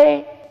turned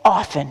away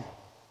often.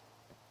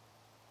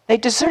 They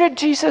deserted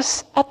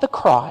Jesus at the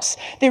cross.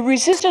 They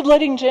resisted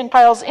letting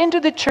Gentiles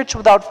into the church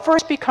without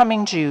first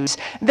becoming Jews.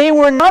 They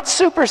were not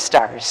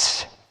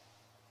superstars.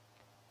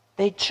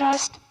 They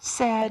just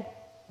said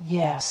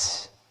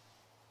yes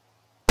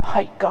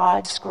by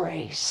God's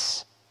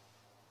grace.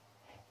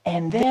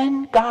 And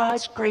then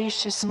God's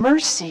gracious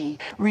mercy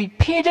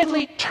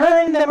repeatedly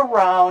turned them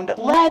around,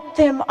 led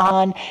them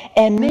on,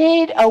 and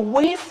made a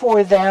way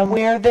for them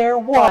where there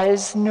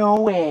was no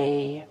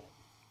way.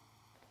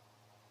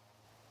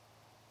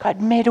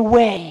 God made a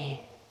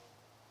way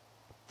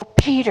for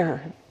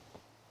Peter,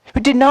 who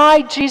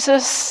denied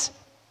Jesus,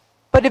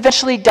 but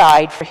eventually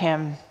died for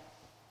him.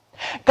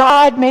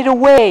 God made a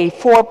way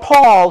for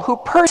Paul, who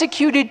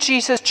persecuted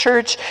Jesus'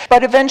 church,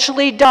 but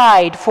eventually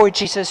died for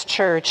Jesus'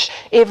 church.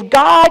 If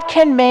God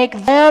can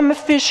make them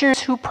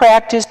fishers who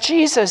practice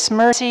Jesus'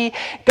 mercy,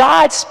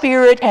 God's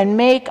Spirit can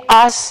make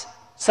us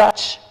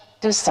such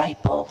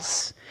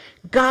disciples.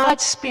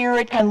 God's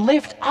Spirit can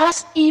lift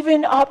us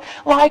even up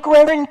like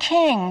Reverend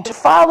King to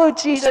follow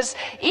Jesus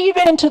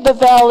even into the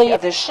valley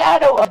of the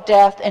shadow of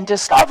death and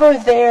discover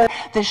there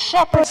the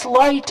shepherd's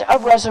light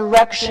of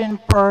resurrection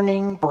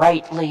burning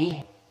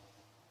brightly.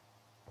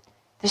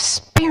 The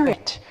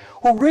Spirit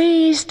who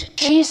raised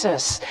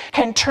Jesus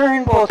can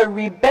turn both a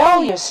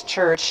rebellious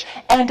church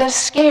and a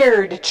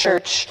scared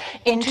church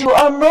into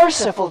a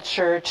merciful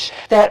church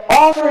that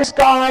offers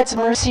God's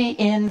mercy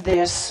in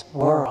this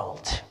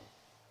world.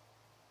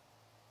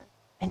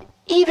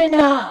 Even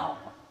now,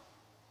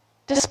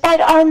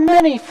 despite our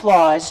many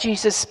flaws,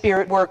 Jesus'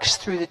 Spirit works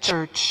through the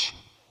church.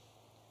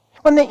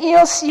 When the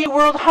ELCA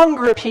World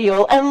Hunger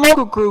Appeal and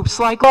local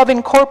groups like Love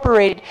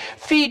Incorporated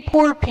feed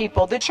poor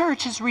people, the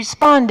church is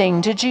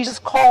responding to Jesus'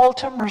 call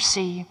to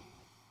mercy.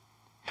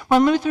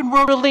 When Lutheran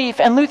World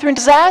Relief and Lutheran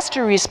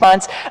Disaster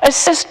Response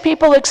assist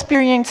people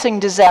experiencing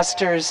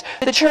disasters,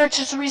 the church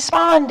is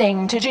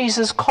responding to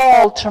Jesus'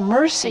 call to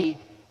mercy.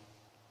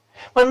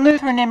 When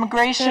Lutheran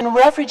Immigration and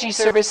Refugee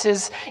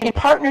Services, in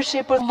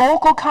partnership with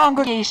local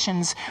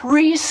congregations,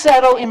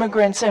 resettle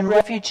immigrants and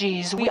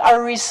refugees, we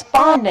are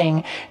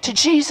responding to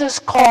Jesus'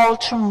 call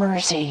to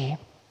mercy.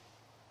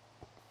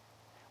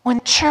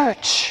 When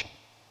church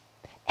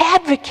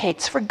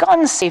advocates for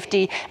gun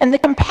safety and the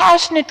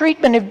compassionate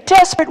treatment of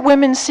desperate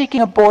women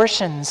seeking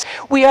abortions,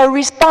 we are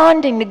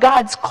responding to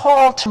God's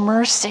call to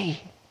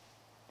mercy.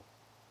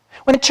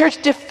 When the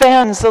church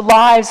defends the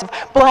lives of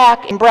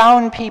black and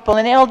brown people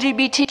and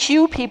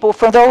LGBTQ people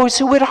from those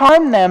who would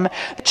harm them,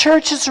 the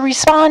church is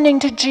responding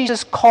to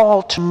Jesus'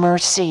 call to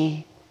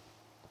mercy.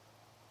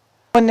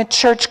 When the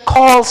church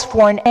calls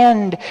for an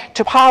end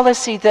to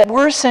policy that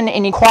worsen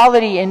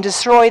inequality and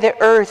destroy the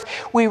earth,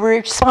 we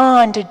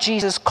respond to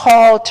Jesus'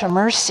 call to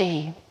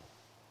mercy.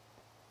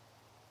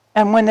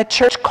 And when the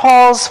church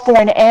calls for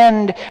an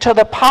end to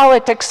the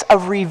politics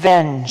of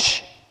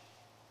revenge,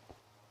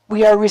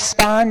 we are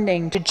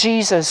responding to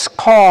Jesus'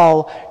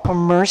 call for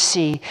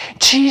mercy.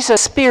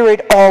 Jesus'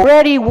 Spirit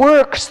already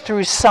works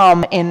through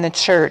some in the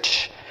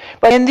church.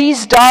 But in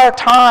these dark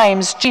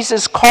times,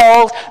 Jesus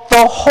calls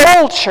the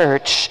whole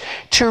church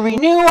to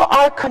renew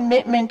our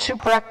commitment to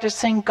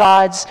practicing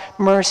God's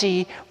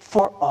mercy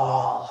for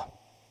all.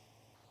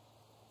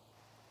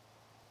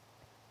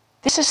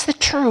 This is the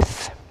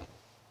truth.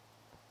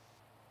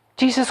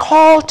 Jesus'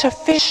 call to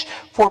fish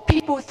for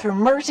people through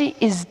mercy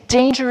is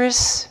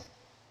dangerous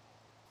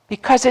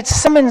because it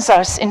summons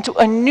us into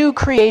a new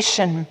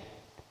creation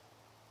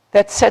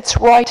that sets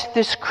right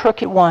this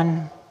crooked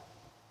one.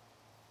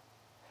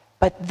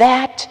 But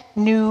that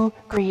new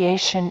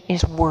creation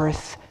is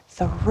worth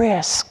the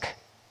risk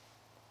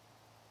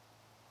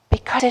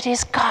because it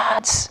is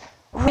God's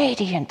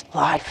radiant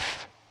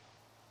life.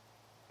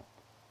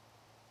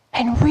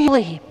 And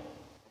really,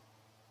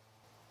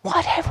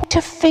 what have we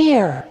to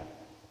fear?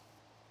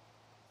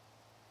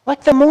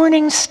 Like the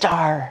morning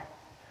star,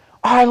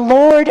 our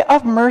Lord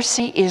of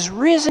mercy is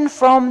risen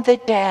from the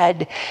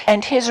dead,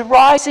 and his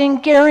rising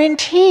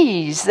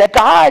guarantees that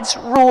God's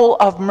rule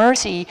of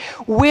mercy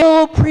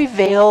will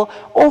prevail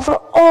over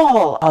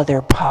all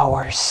other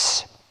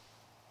powers.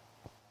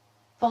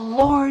 The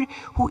Lord,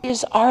 who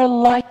is our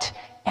light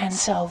and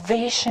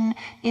salvation,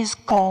 is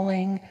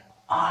calling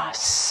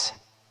us.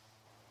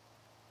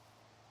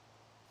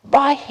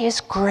 By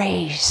his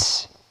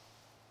grace,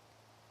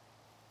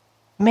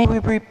 may we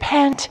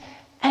repent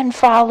and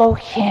follow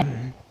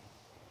him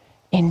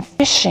in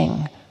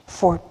fishing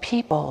for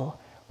people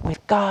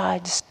with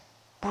God's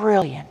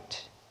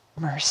brilliant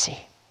mercy.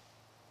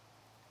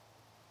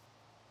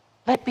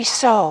 Let it be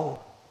so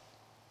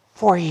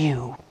for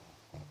you.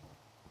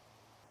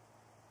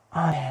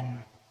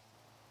 Amen.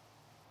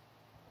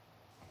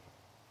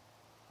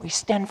 We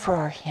stand for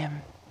our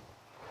hymn.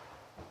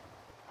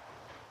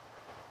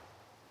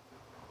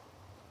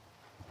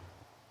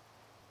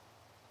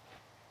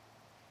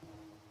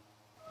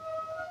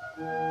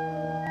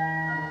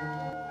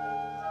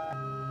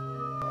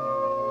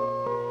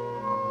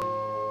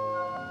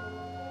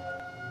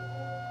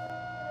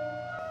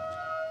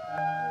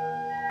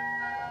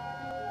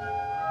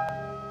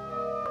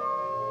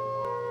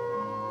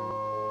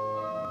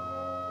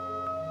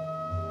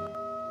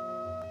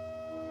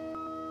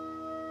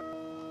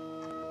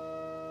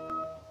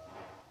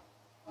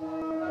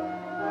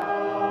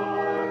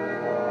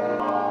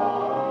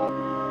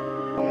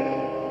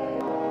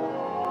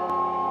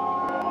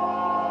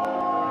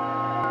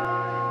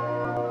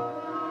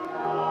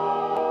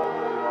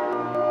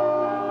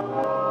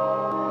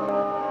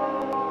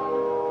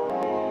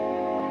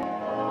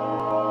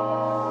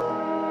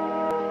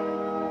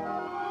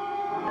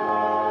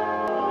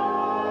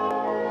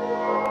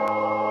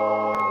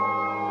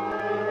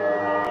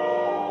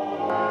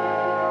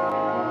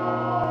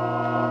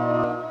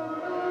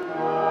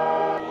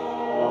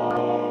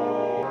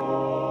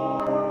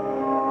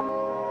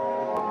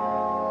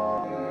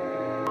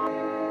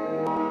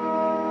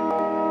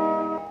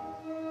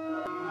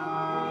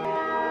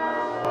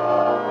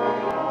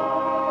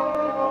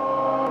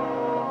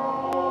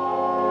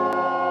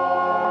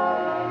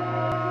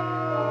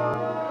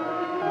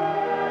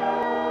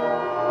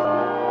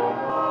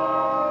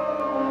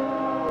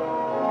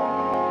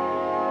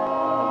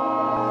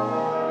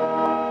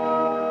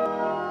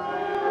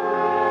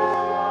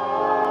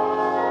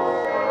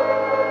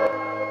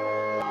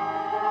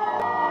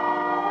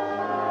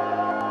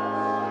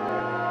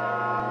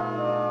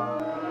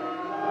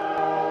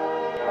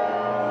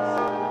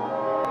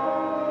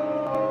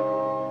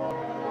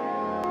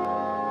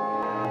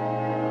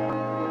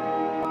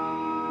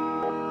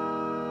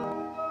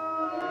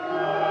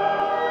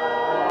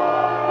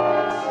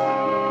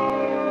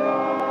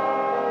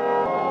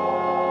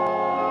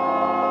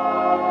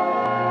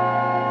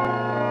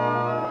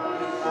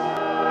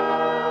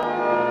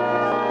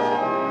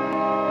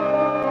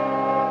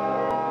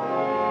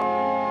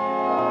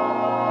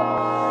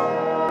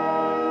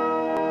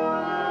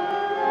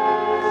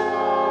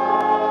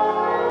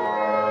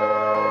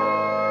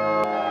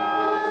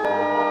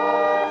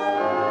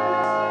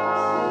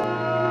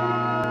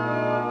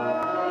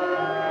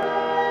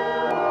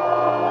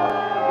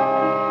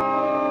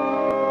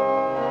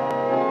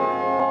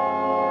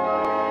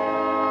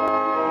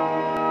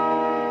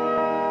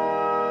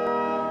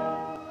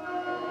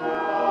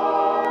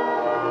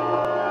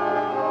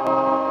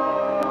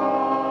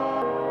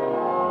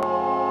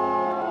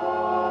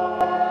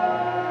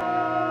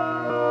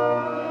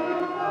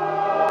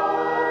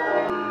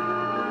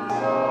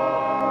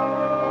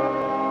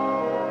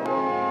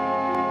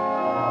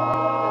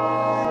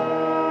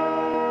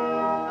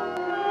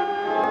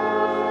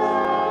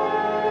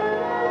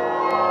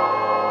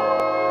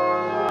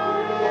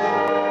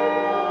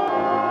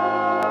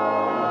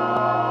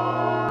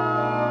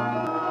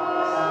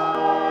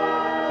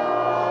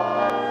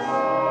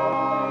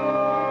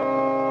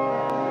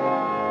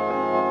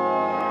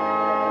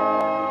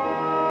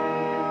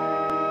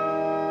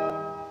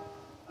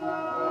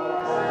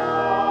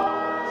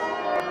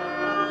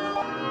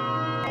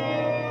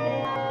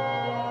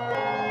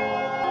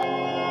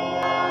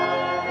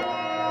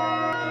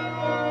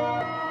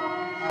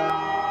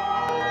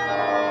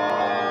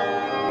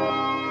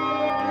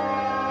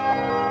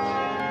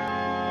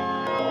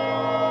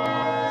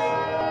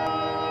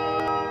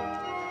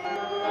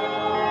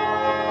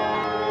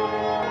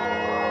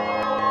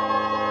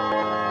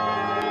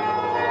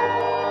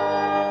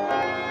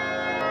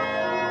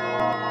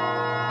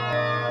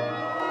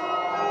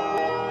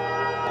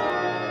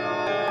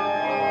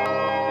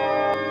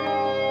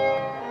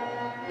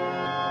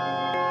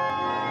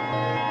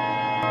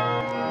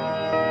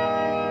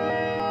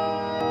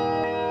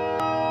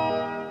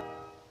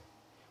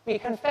 We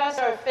confess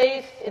our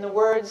faith in the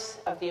words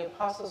of the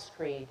Apostles'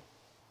 Creed.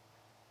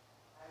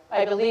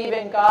 I believe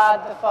in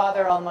God the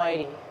Father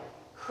Almighty,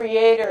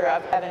 creator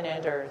of heaven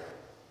and earth.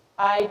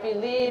 I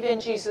believe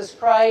in Jesus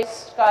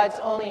Christ, God's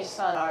only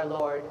Son, our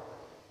Lord,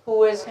 who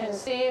was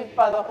conceived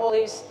by the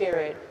Holy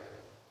Spirit,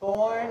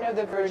 born of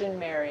the Virgin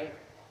Mary,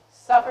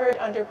 suffered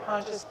under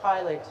Pontius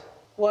Pilate,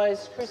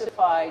 was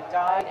crucified,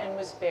 died, and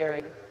was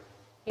buried.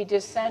 He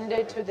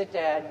descended to the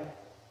dead.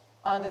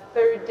 On the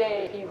third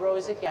day he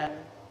rose again.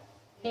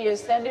 He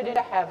ascended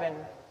into heaven.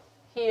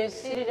 He is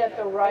seated at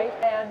the right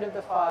hand of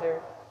the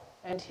Father,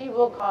 and he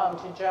will come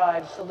to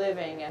judge the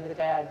living and the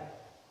dead.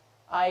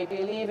 I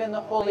believe in the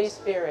Holy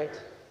Spirit,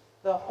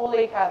 the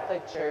Holy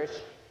Catholic Church,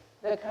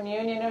 the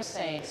communion of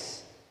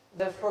saints,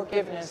 the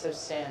forgiveness of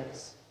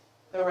sins,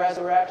 the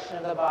resurrection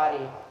of the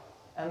body,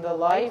 and the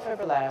life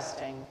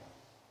everlasting.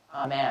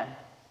 Amen.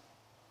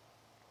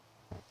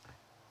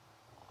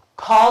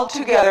 Called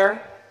together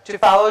to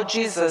follow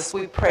Jesus,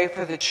 we pray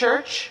for the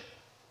church,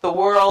 the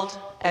world,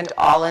 and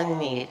all in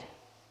need.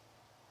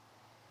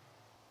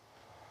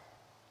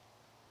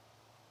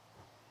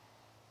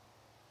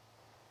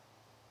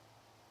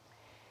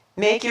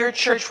 Make your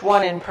church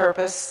one in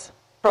purpose,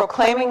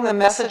 proclaiming the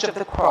message of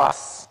the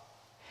cross.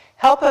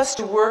 Help us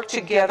to work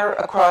together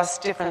across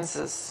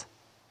differences.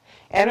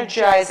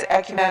 Energize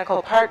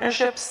ecumenical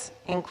partnerships,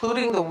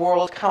 including the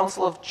World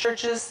Council of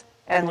Churches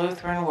and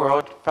Lutheran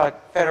World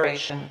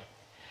Federation.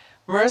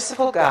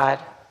 Merciful God,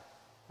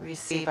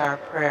 receive our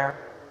prayer.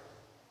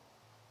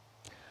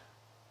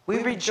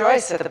 We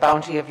rejoice at the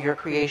bounty of your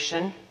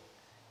creation.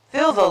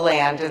 Fill the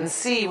land and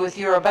sea with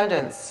your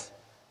abundance.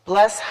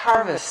 Bless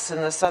harvests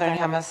in the southern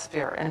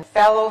hemisphere and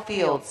fallow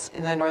fields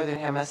in the northern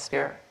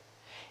hemisphere.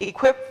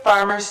 Equip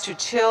farmers to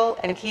till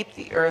and keep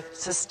the earth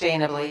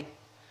sustainably.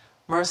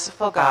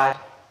 Merciful God,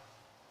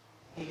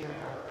 hear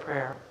our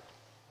prayer.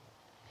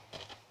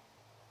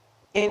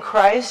 In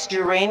Christ,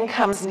 your reign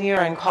comes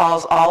near and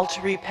calls all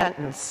to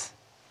repentance.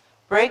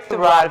 Break the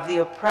rod of the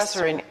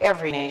oppressor in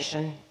every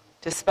nation.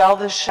 Dispel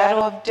the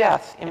shadow of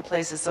death in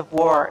places of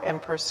war and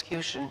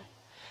persecution.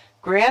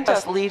 Grant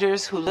us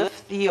leaders who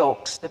lift the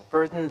yokes that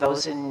burden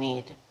those in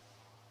need.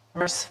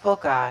 Merciful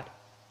God,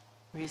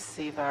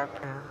 receive our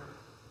prayer.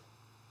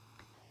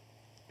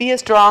 Be a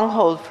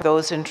stronghold for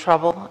those in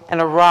trouble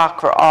and a rock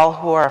for all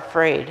who are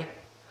afraid.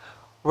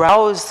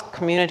 Rouse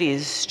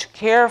communities to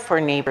care for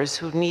neighbors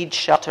who need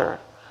shelter,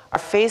 are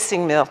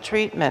facing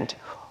maltreatment,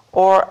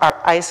 or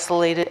are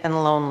isolated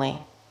and lonely.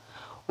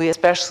 We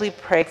especially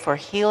pray for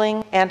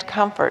healing and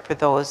comfort for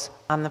those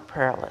on the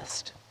prayer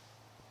list.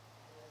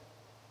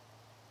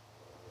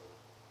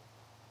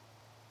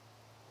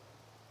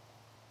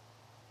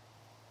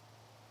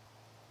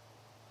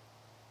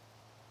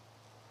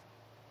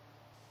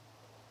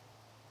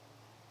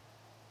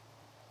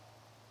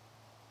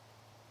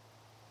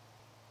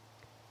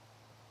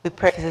 We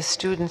pray for the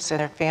students and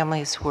their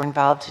families who were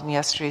involved in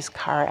yesterday's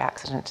car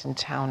accident in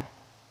town.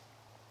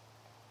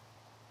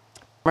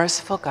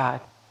 Merciful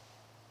God,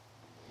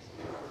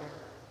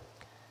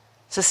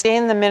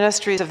 sustain the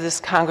ministries of this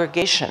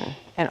congregation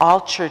and all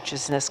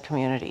churches in this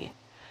community.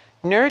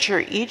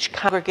 Nurture each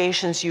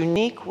congregation's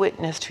unique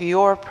witness to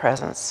your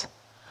presence.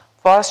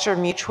 Foster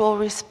mutual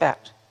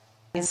respect.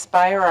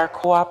 Inspire our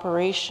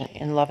cooperation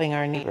in loving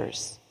our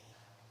neighbors.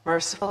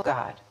 Merciful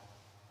God,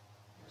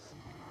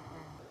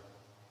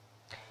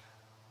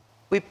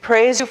 we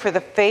praise you for the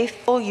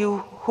faithful you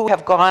who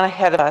have gone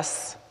ahead of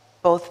us,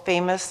 both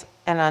famous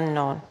and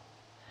unknown.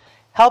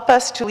 Help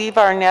us to leave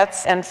our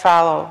nets and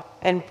follow,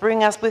 and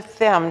bring us with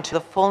them to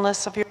the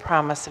fullness of your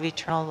promise of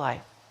eternal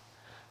life.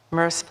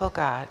 Merciful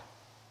God,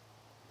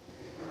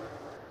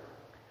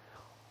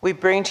 we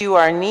bring to you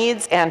our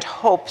needs and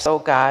hopes, O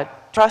God,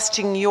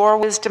 trusting your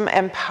wisdom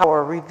and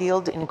power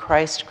revealed in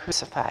Christ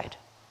crucified.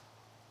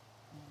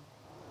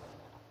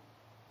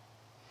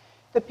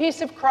 The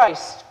peace of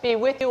Christ be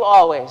with you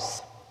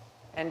always.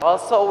 And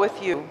also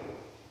with you.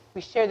 We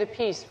share the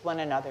peace with one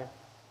another.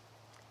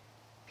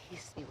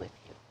 Peace be with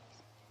you.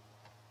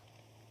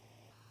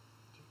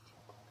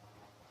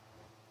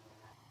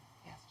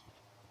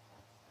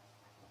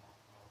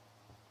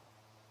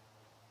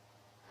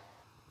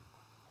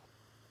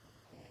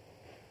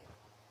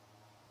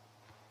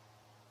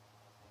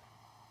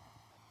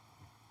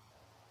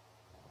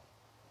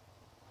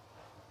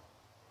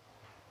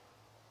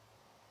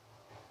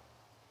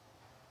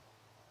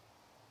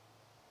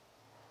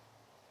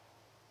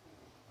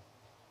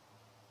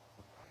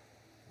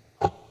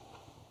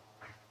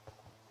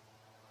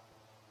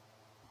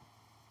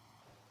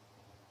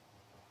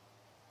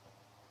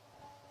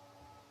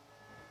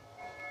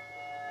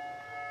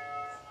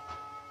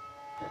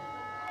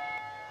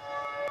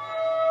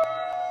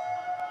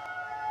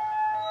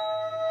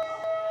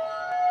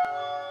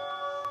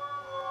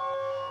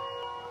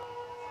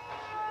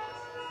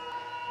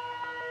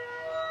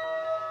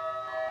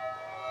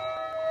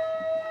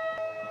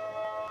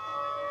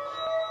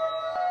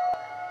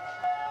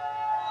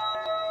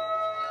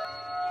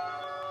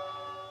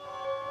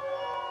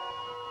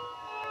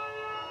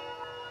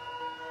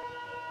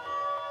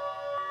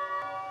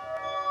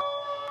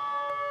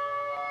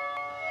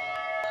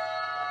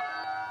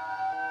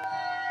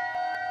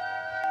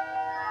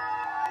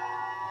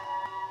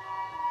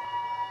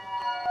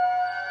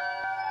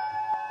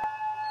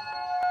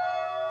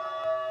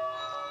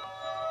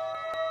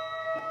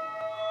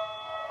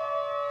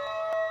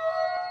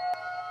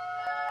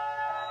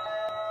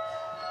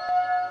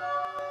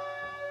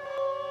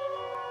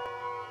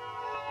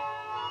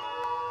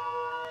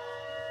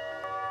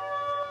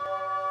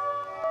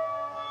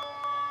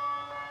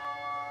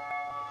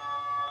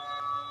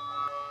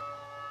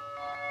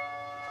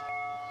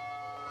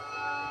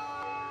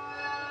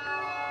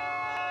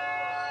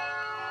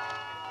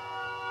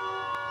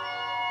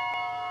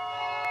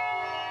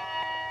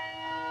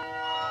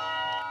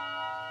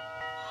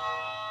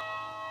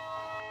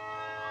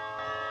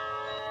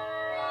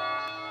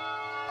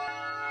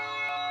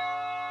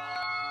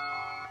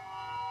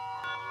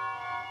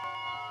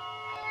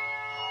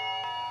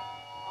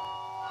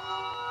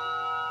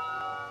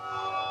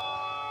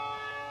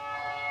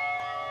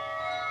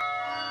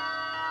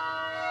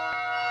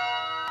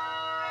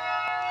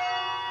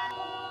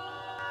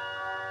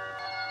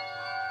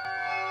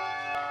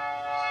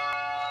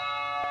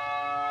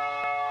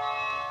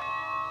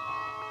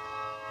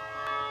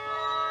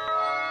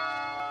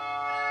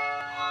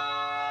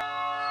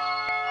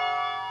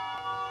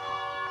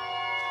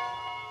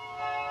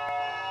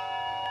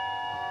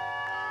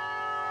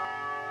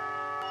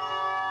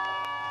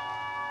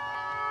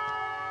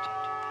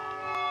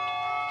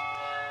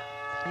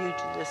 You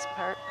do this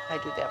part, I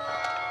do that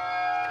part.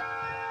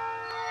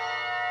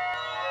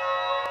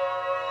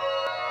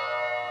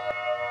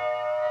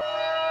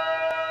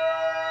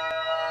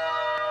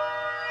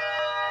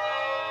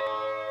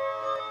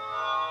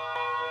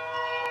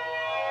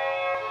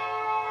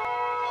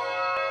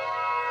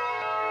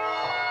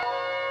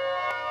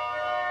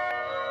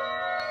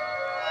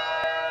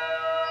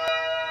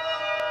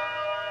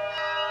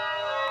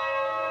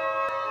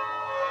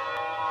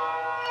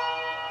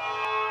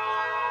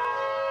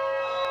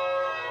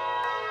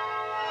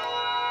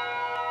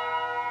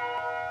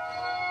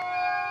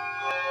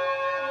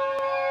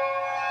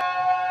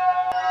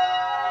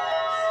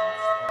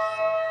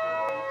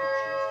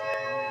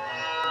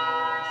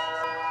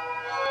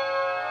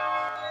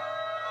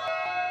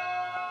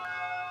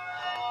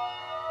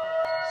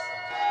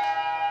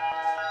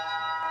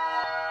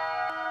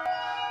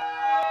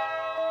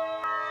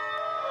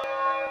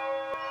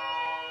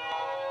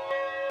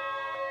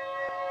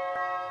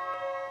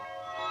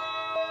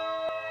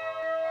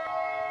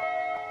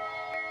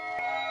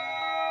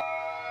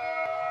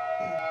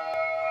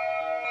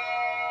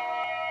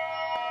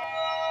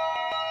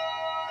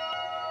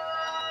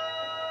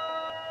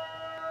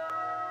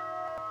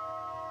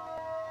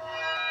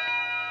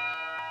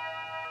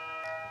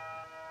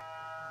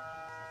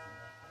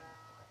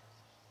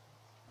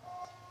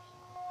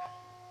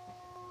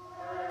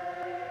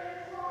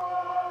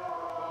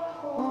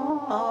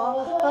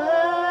 All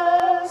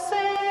blessings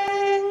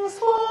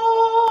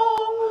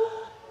flow,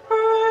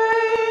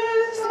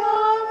 praise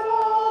of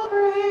all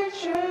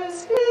creatures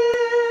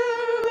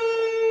here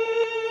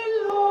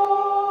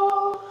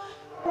below.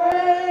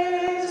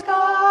 Praise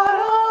God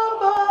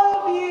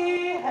above,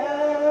 ye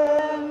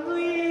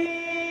heavenly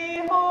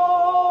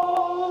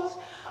hosts.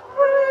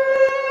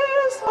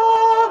 Praise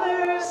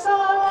Father,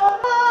 Son,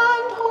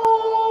 and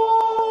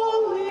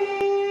Holy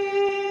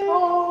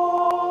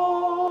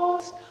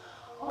Ghost.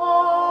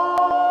 Amen.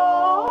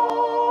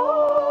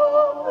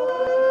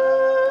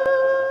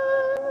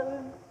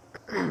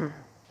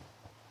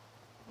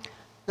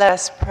 Let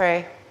us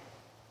pray.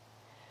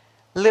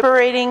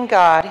 Liberating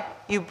God,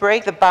 you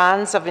break the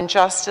bonds of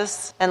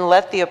injustice and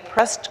let the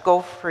oppressed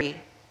go free.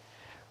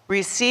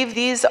 Receive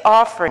these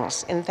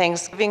offerings in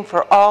thanksgiving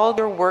for all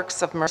your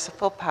works of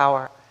merciful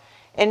power,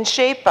 and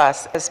shape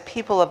us as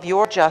people of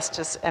your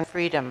justice and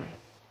freedom.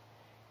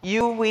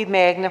 You we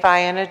magnify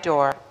and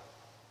adore,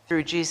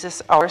 through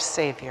Jesus our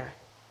Savior.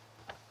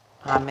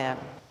 Amen.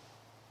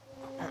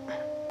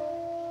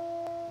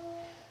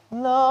 The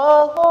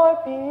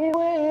Lord be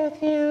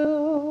with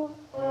you.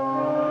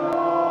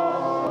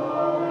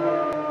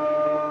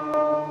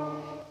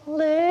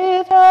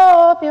 Lift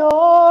up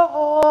your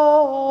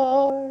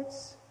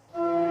hearts.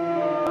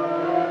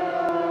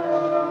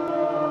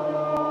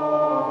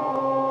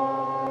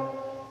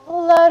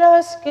 Let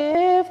us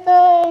give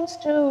thanks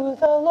to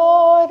the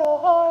Lord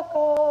our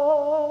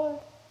God.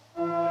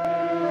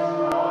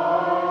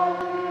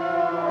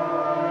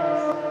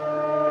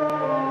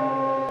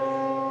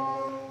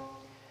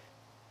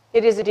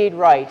 It is indeed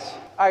right,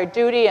 our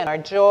duty and our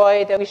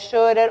joy, that we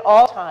should at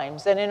all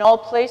times and in all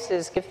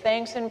places give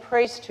thanks and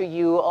praise to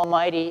you,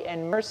 Almighty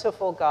and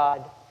merciful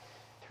God,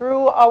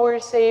 through our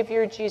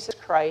Savior Jesus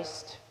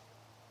Christ.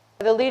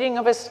 By the leading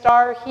of a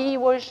star, he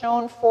was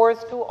shown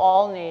forth to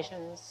all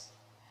nations.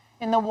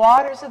 In the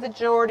waters of the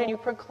Jordan, you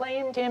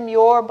proclaimed him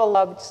your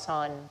beloved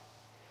Son.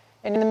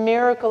 And in the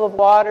miracle of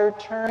water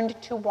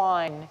turned to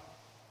wine,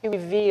 you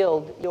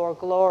revealed your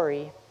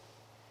glory.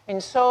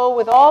 And so,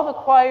 with all the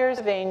choirs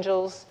of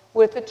angels,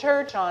 with the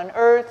church on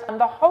earth and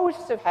the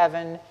hosts of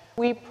heaven,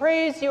 we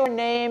praise your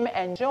name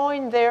and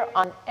join their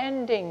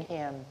unending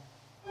hymn.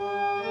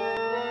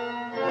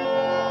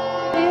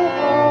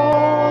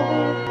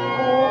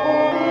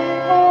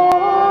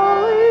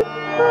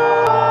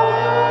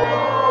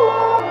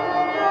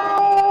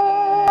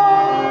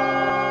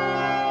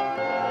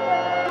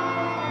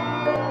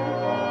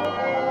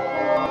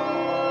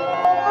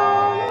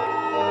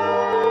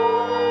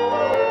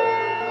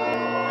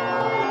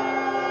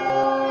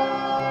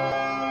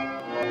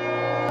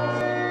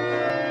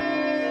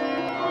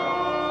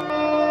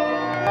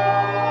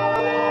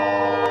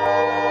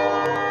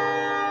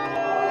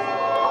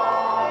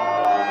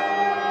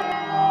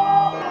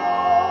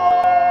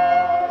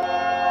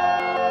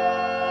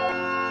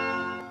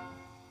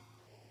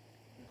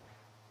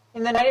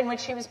 In the night in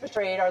which he was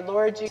betrayed, our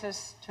Lord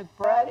Jesus took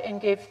bread and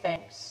gave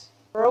thanks,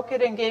 broke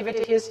it and gave it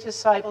to his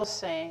disciples,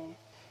 saying,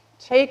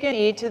 "Take and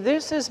eat,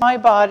 this is my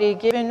body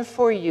given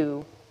for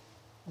you.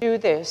 Do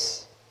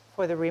this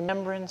for the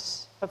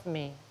remembrance of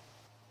me."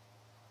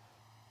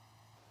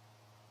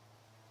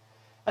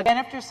 Again,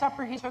 after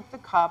supper, he took the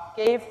cup,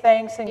 gave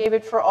thanks, and gave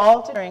it for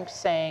all to drink,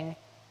 saying,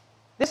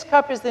 "This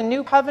cup is the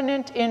new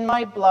covenant in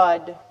my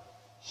blood,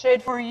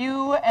 shed for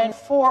you and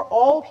for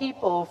all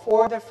people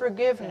for the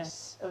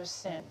forgiveness of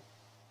sin.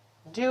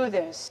 Do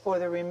this for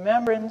the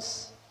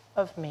remembrance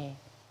of me."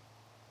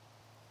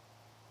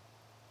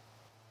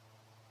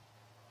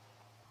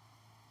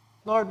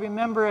 Lord,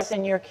 remember us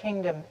in your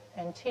kingdom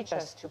and teach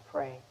us to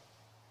pray.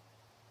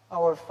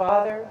 Our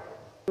Father,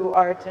 who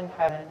art in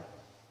heaven,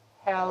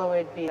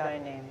 hallowed be thy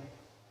name.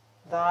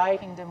 Thy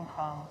kingdom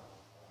come,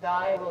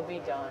 thy will be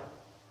done,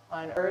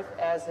 on earth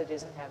as it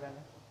is in heaven.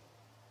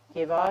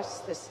 Give us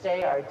this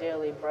day our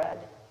daily bread,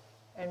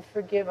 and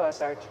forgive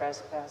us our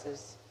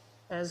trespasses,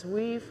 as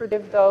we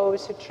forgive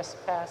those who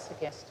trespass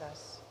against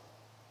us.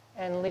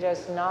 And lead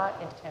us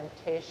not into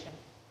temptation,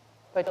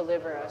 but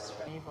deliver us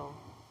from evil.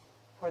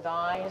 For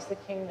thine is the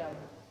kingdom,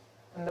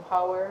 and the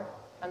power,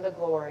 and the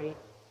glory,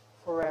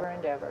 forever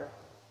and ever.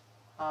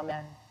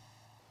 Amen.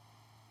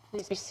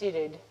 Please be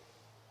seated.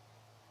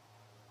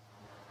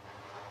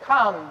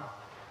 Come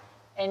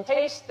and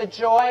taste the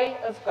joy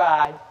of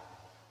God.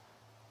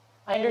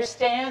 I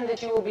understand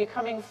that you will be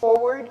coming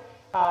forward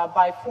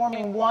by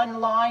forming one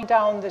line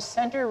down the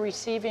center,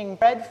 receiving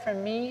bread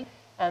from me,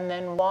 and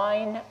then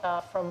wine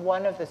from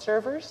one of the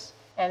servers,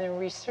 and then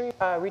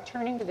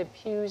returning to the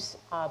pews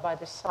by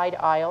the side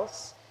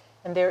aisles.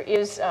 And there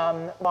is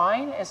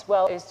wine as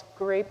well as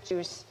grape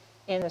juice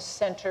in the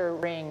center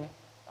ring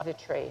of the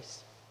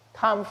trays.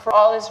 Come, for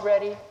all is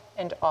ready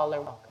and all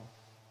are welcome.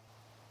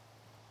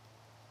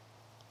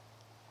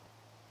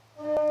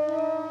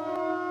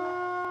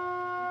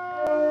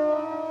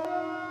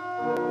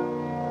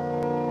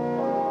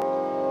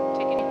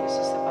 Take and eat. This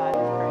is the body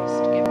of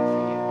Christ given for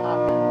you.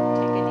 Amen.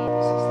 Take and eat.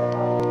 This is the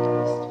body of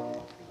Christ given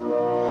for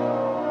you.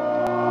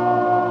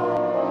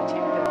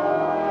 Take the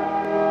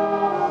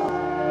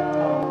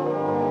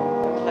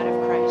blood of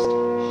Christ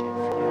shed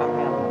for you.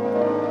 Amen.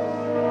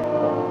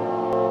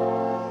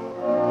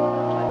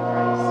 Blood of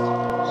Christ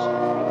shed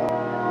for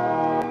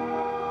you.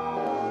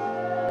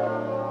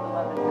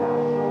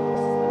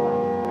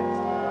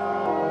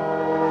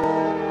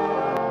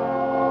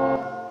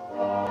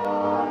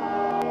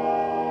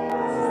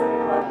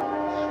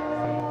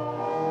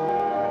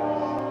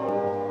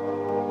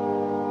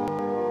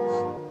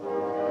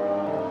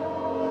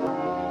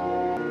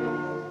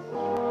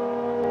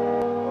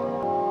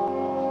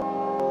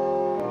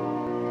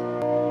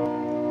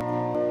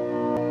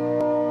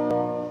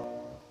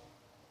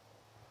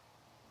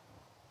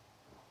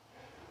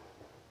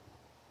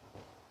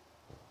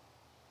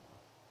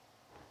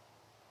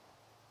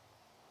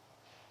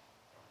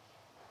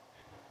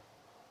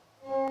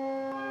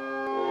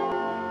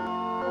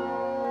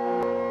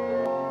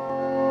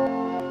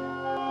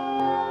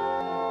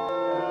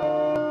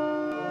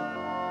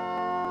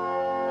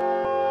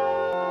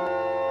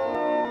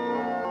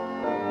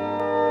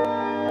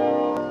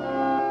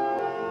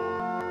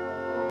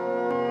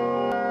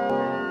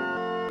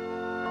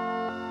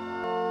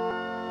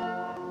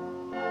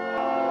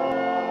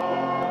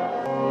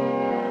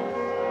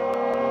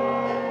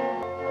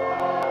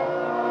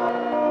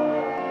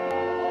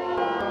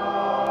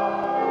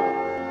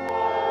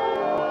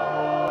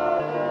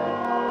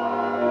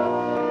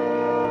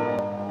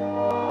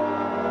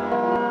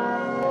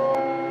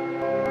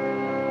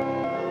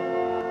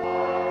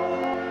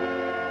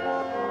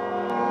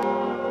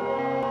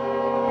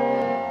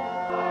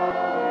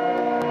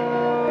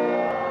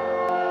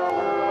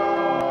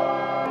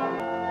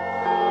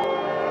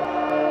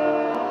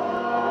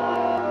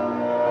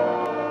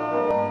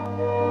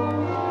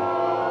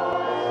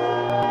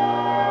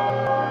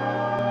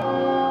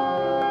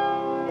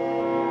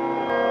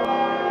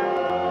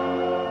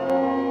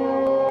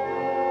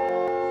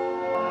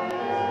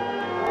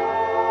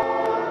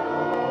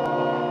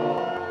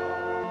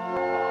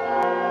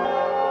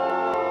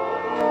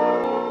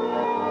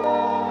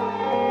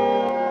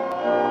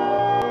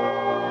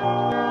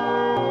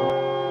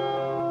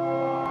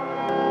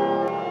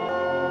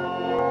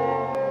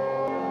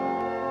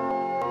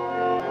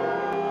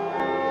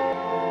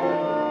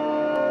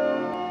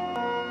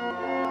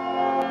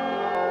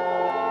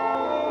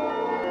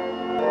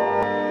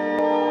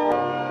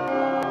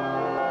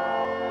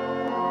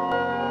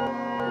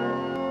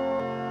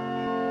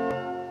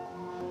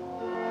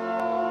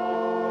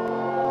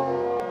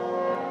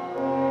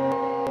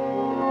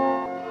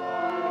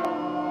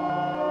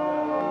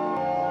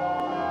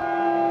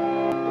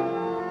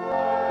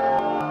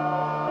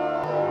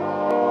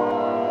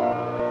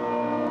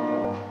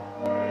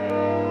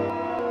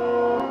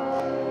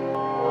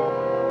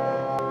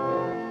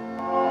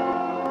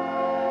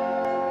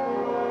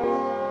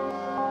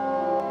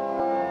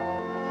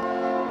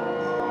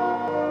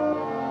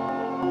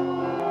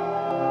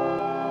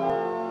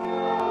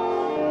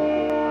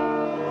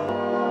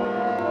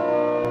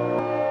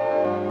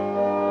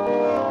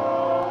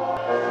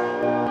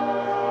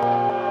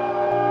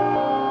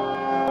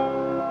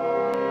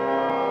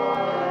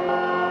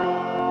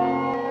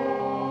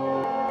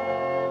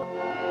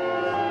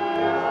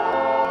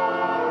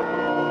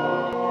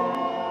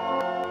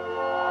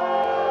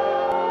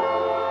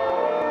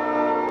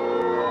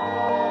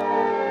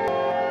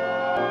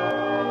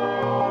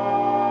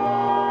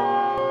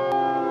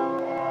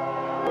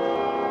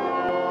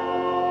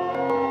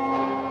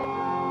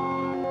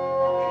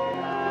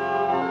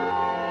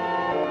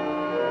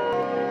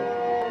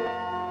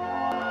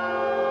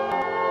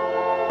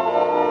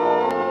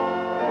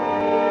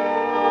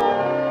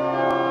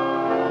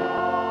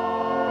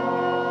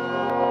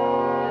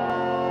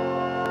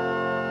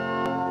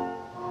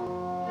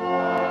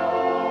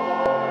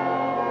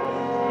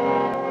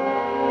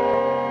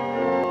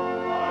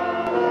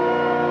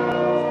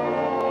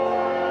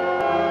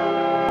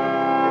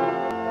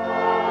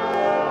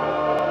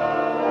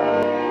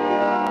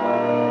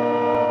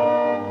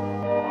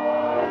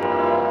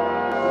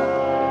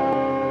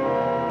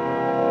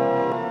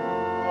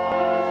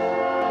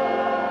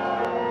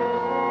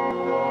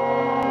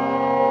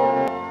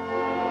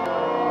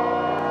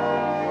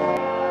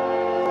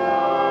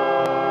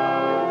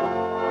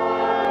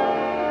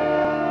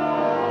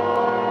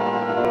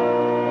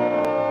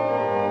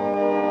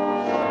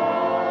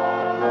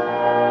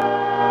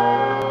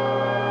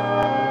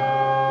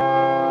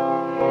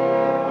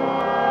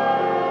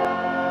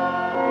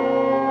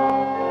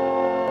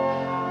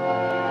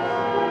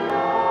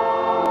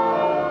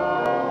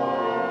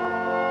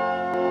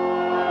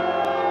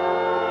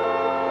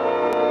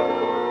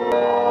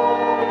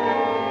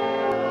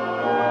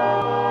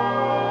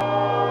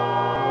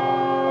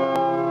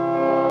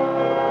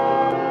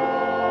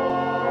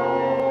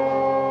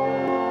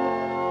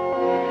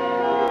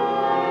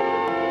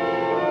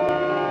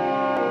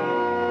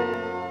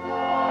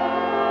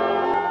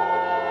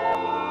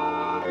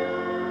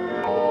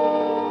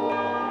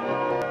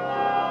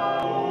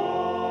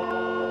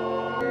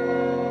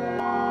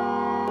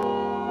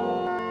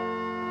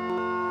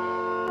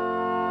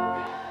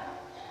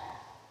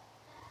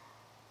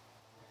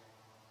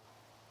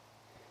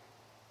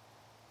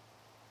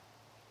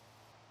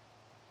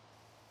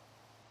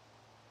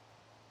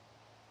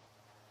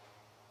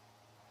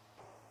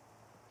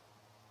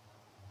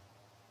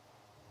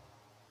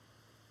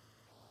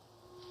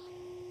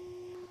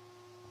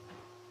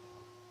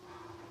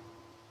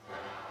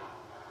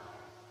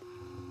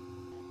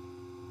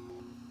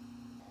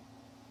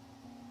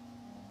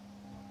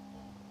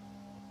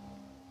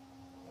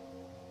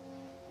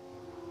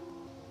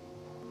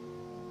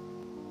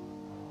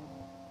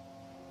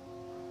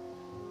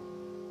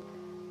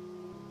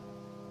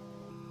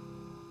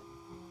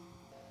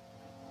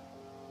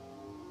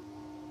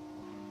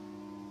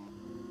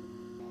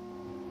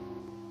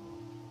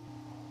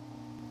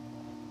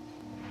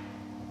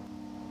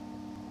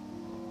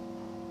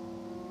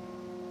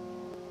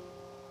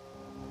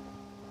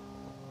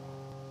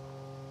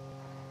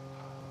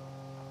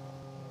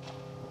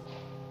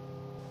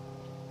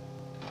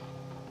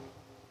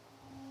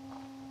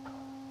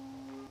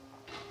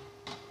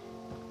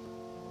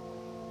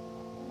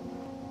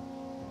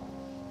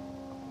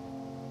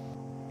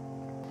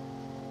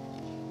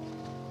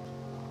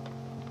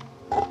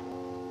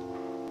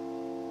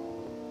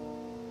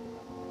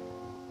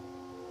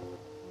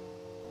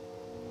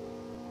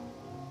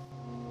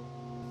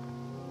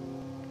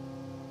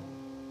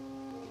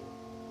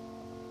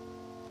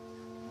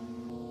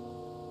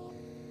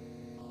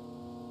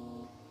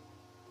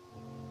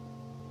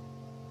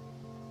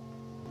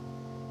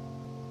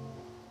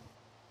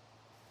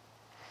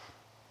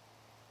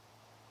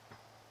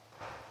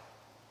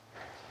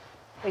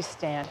 Please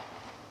stand.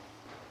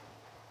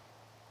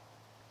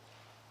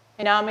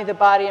 And now may the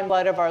body and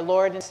blood of our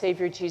Lord and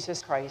Savior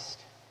Jesus Christ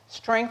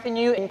strengthen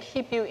you and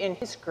keep you in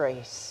his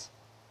grace.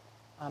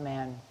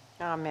 Amen.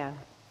 Amen.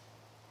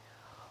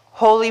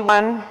 Holy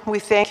One, we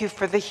thank you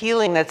for the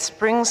healing that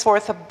springs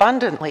forth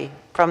abundantly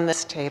from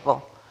this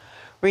table.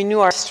 Renew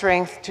our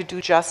strength to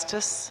do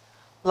justice,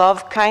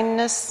 love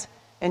kindness,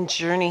 and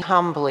journey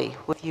humbly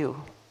with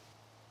you.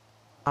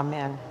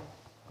 Amen.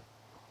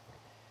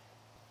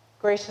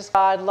 Gracious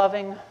God,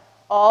 loving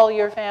all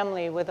your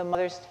family with a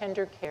mother's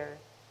tender care,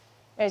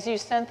 as you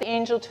sent the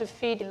angel to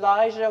feed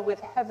Elijah with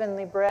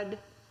heavenly bread,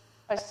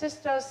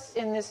 assist us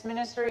in this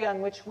ministry on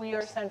which we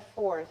are sent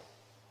forth.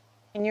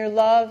 In your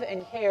love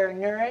and care,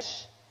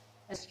 nourish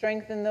and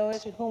strengthen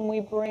those to whom we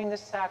bring the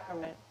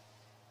sacrament,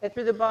 that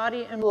through the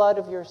body and blood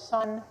of your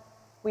Son,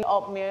 we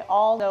may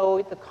all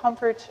know the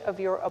comfort of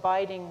your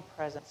abiding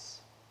presence.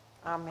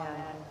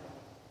 Amen.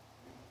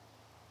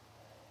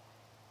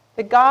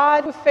 The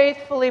God who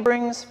faithfully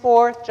brings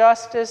forth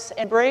justice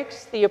and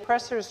breaks the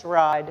oppressor's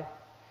rod,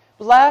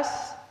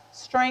 bless,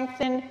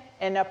 strengthen,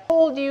 and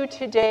uphold you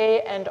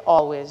today and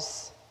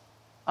always.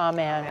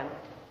 Amen. Amen.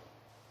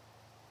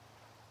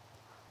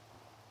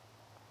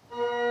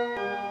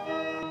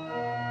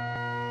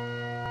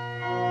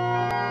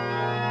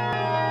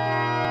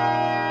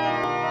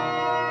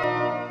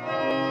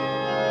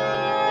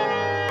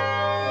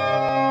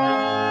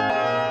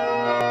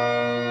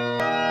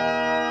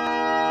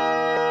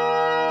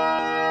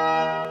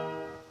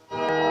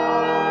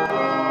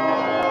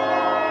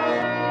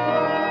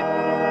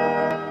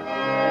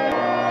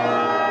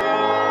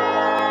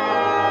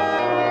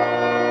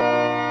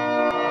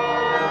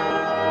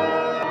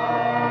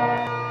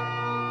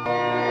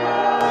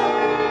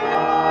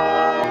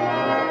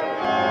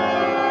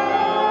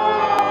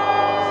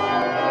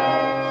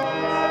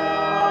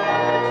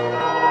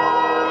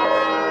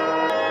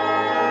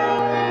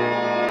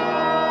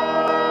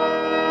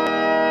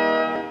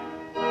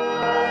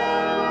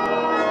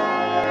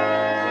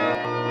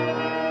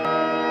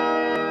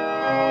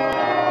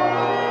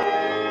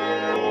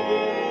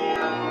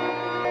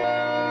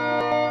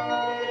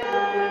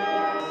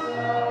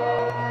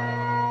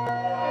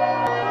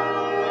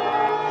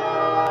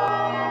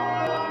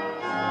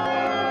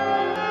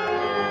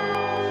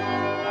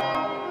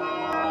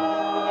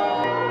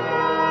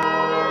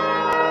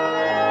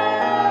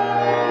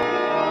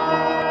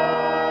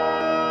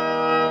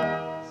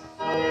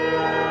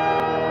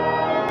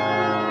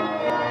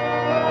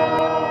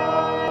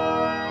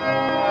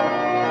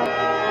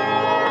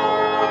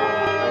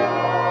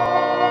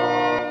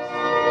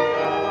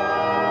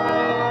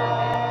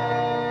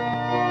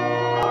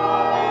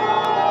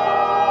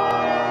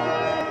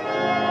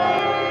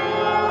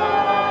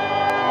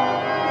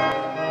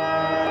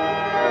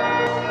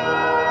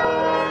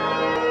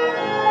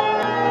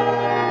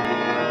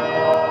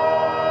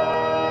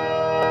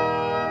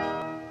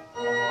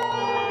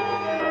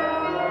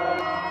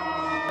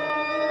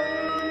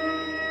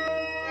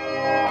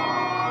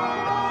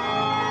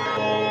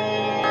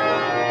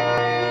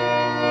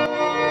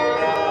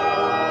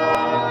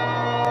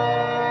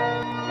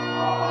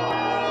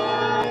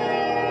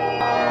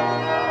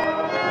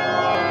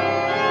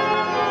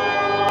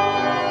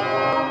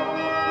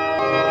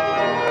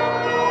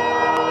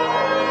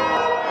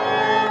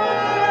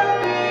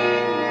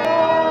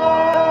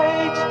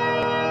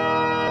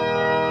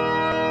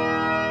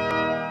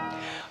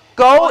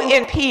 Go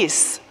in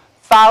peace.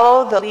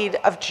 Follow the lead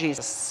of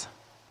Jesus.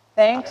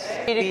 Thanks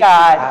be to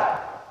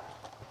God.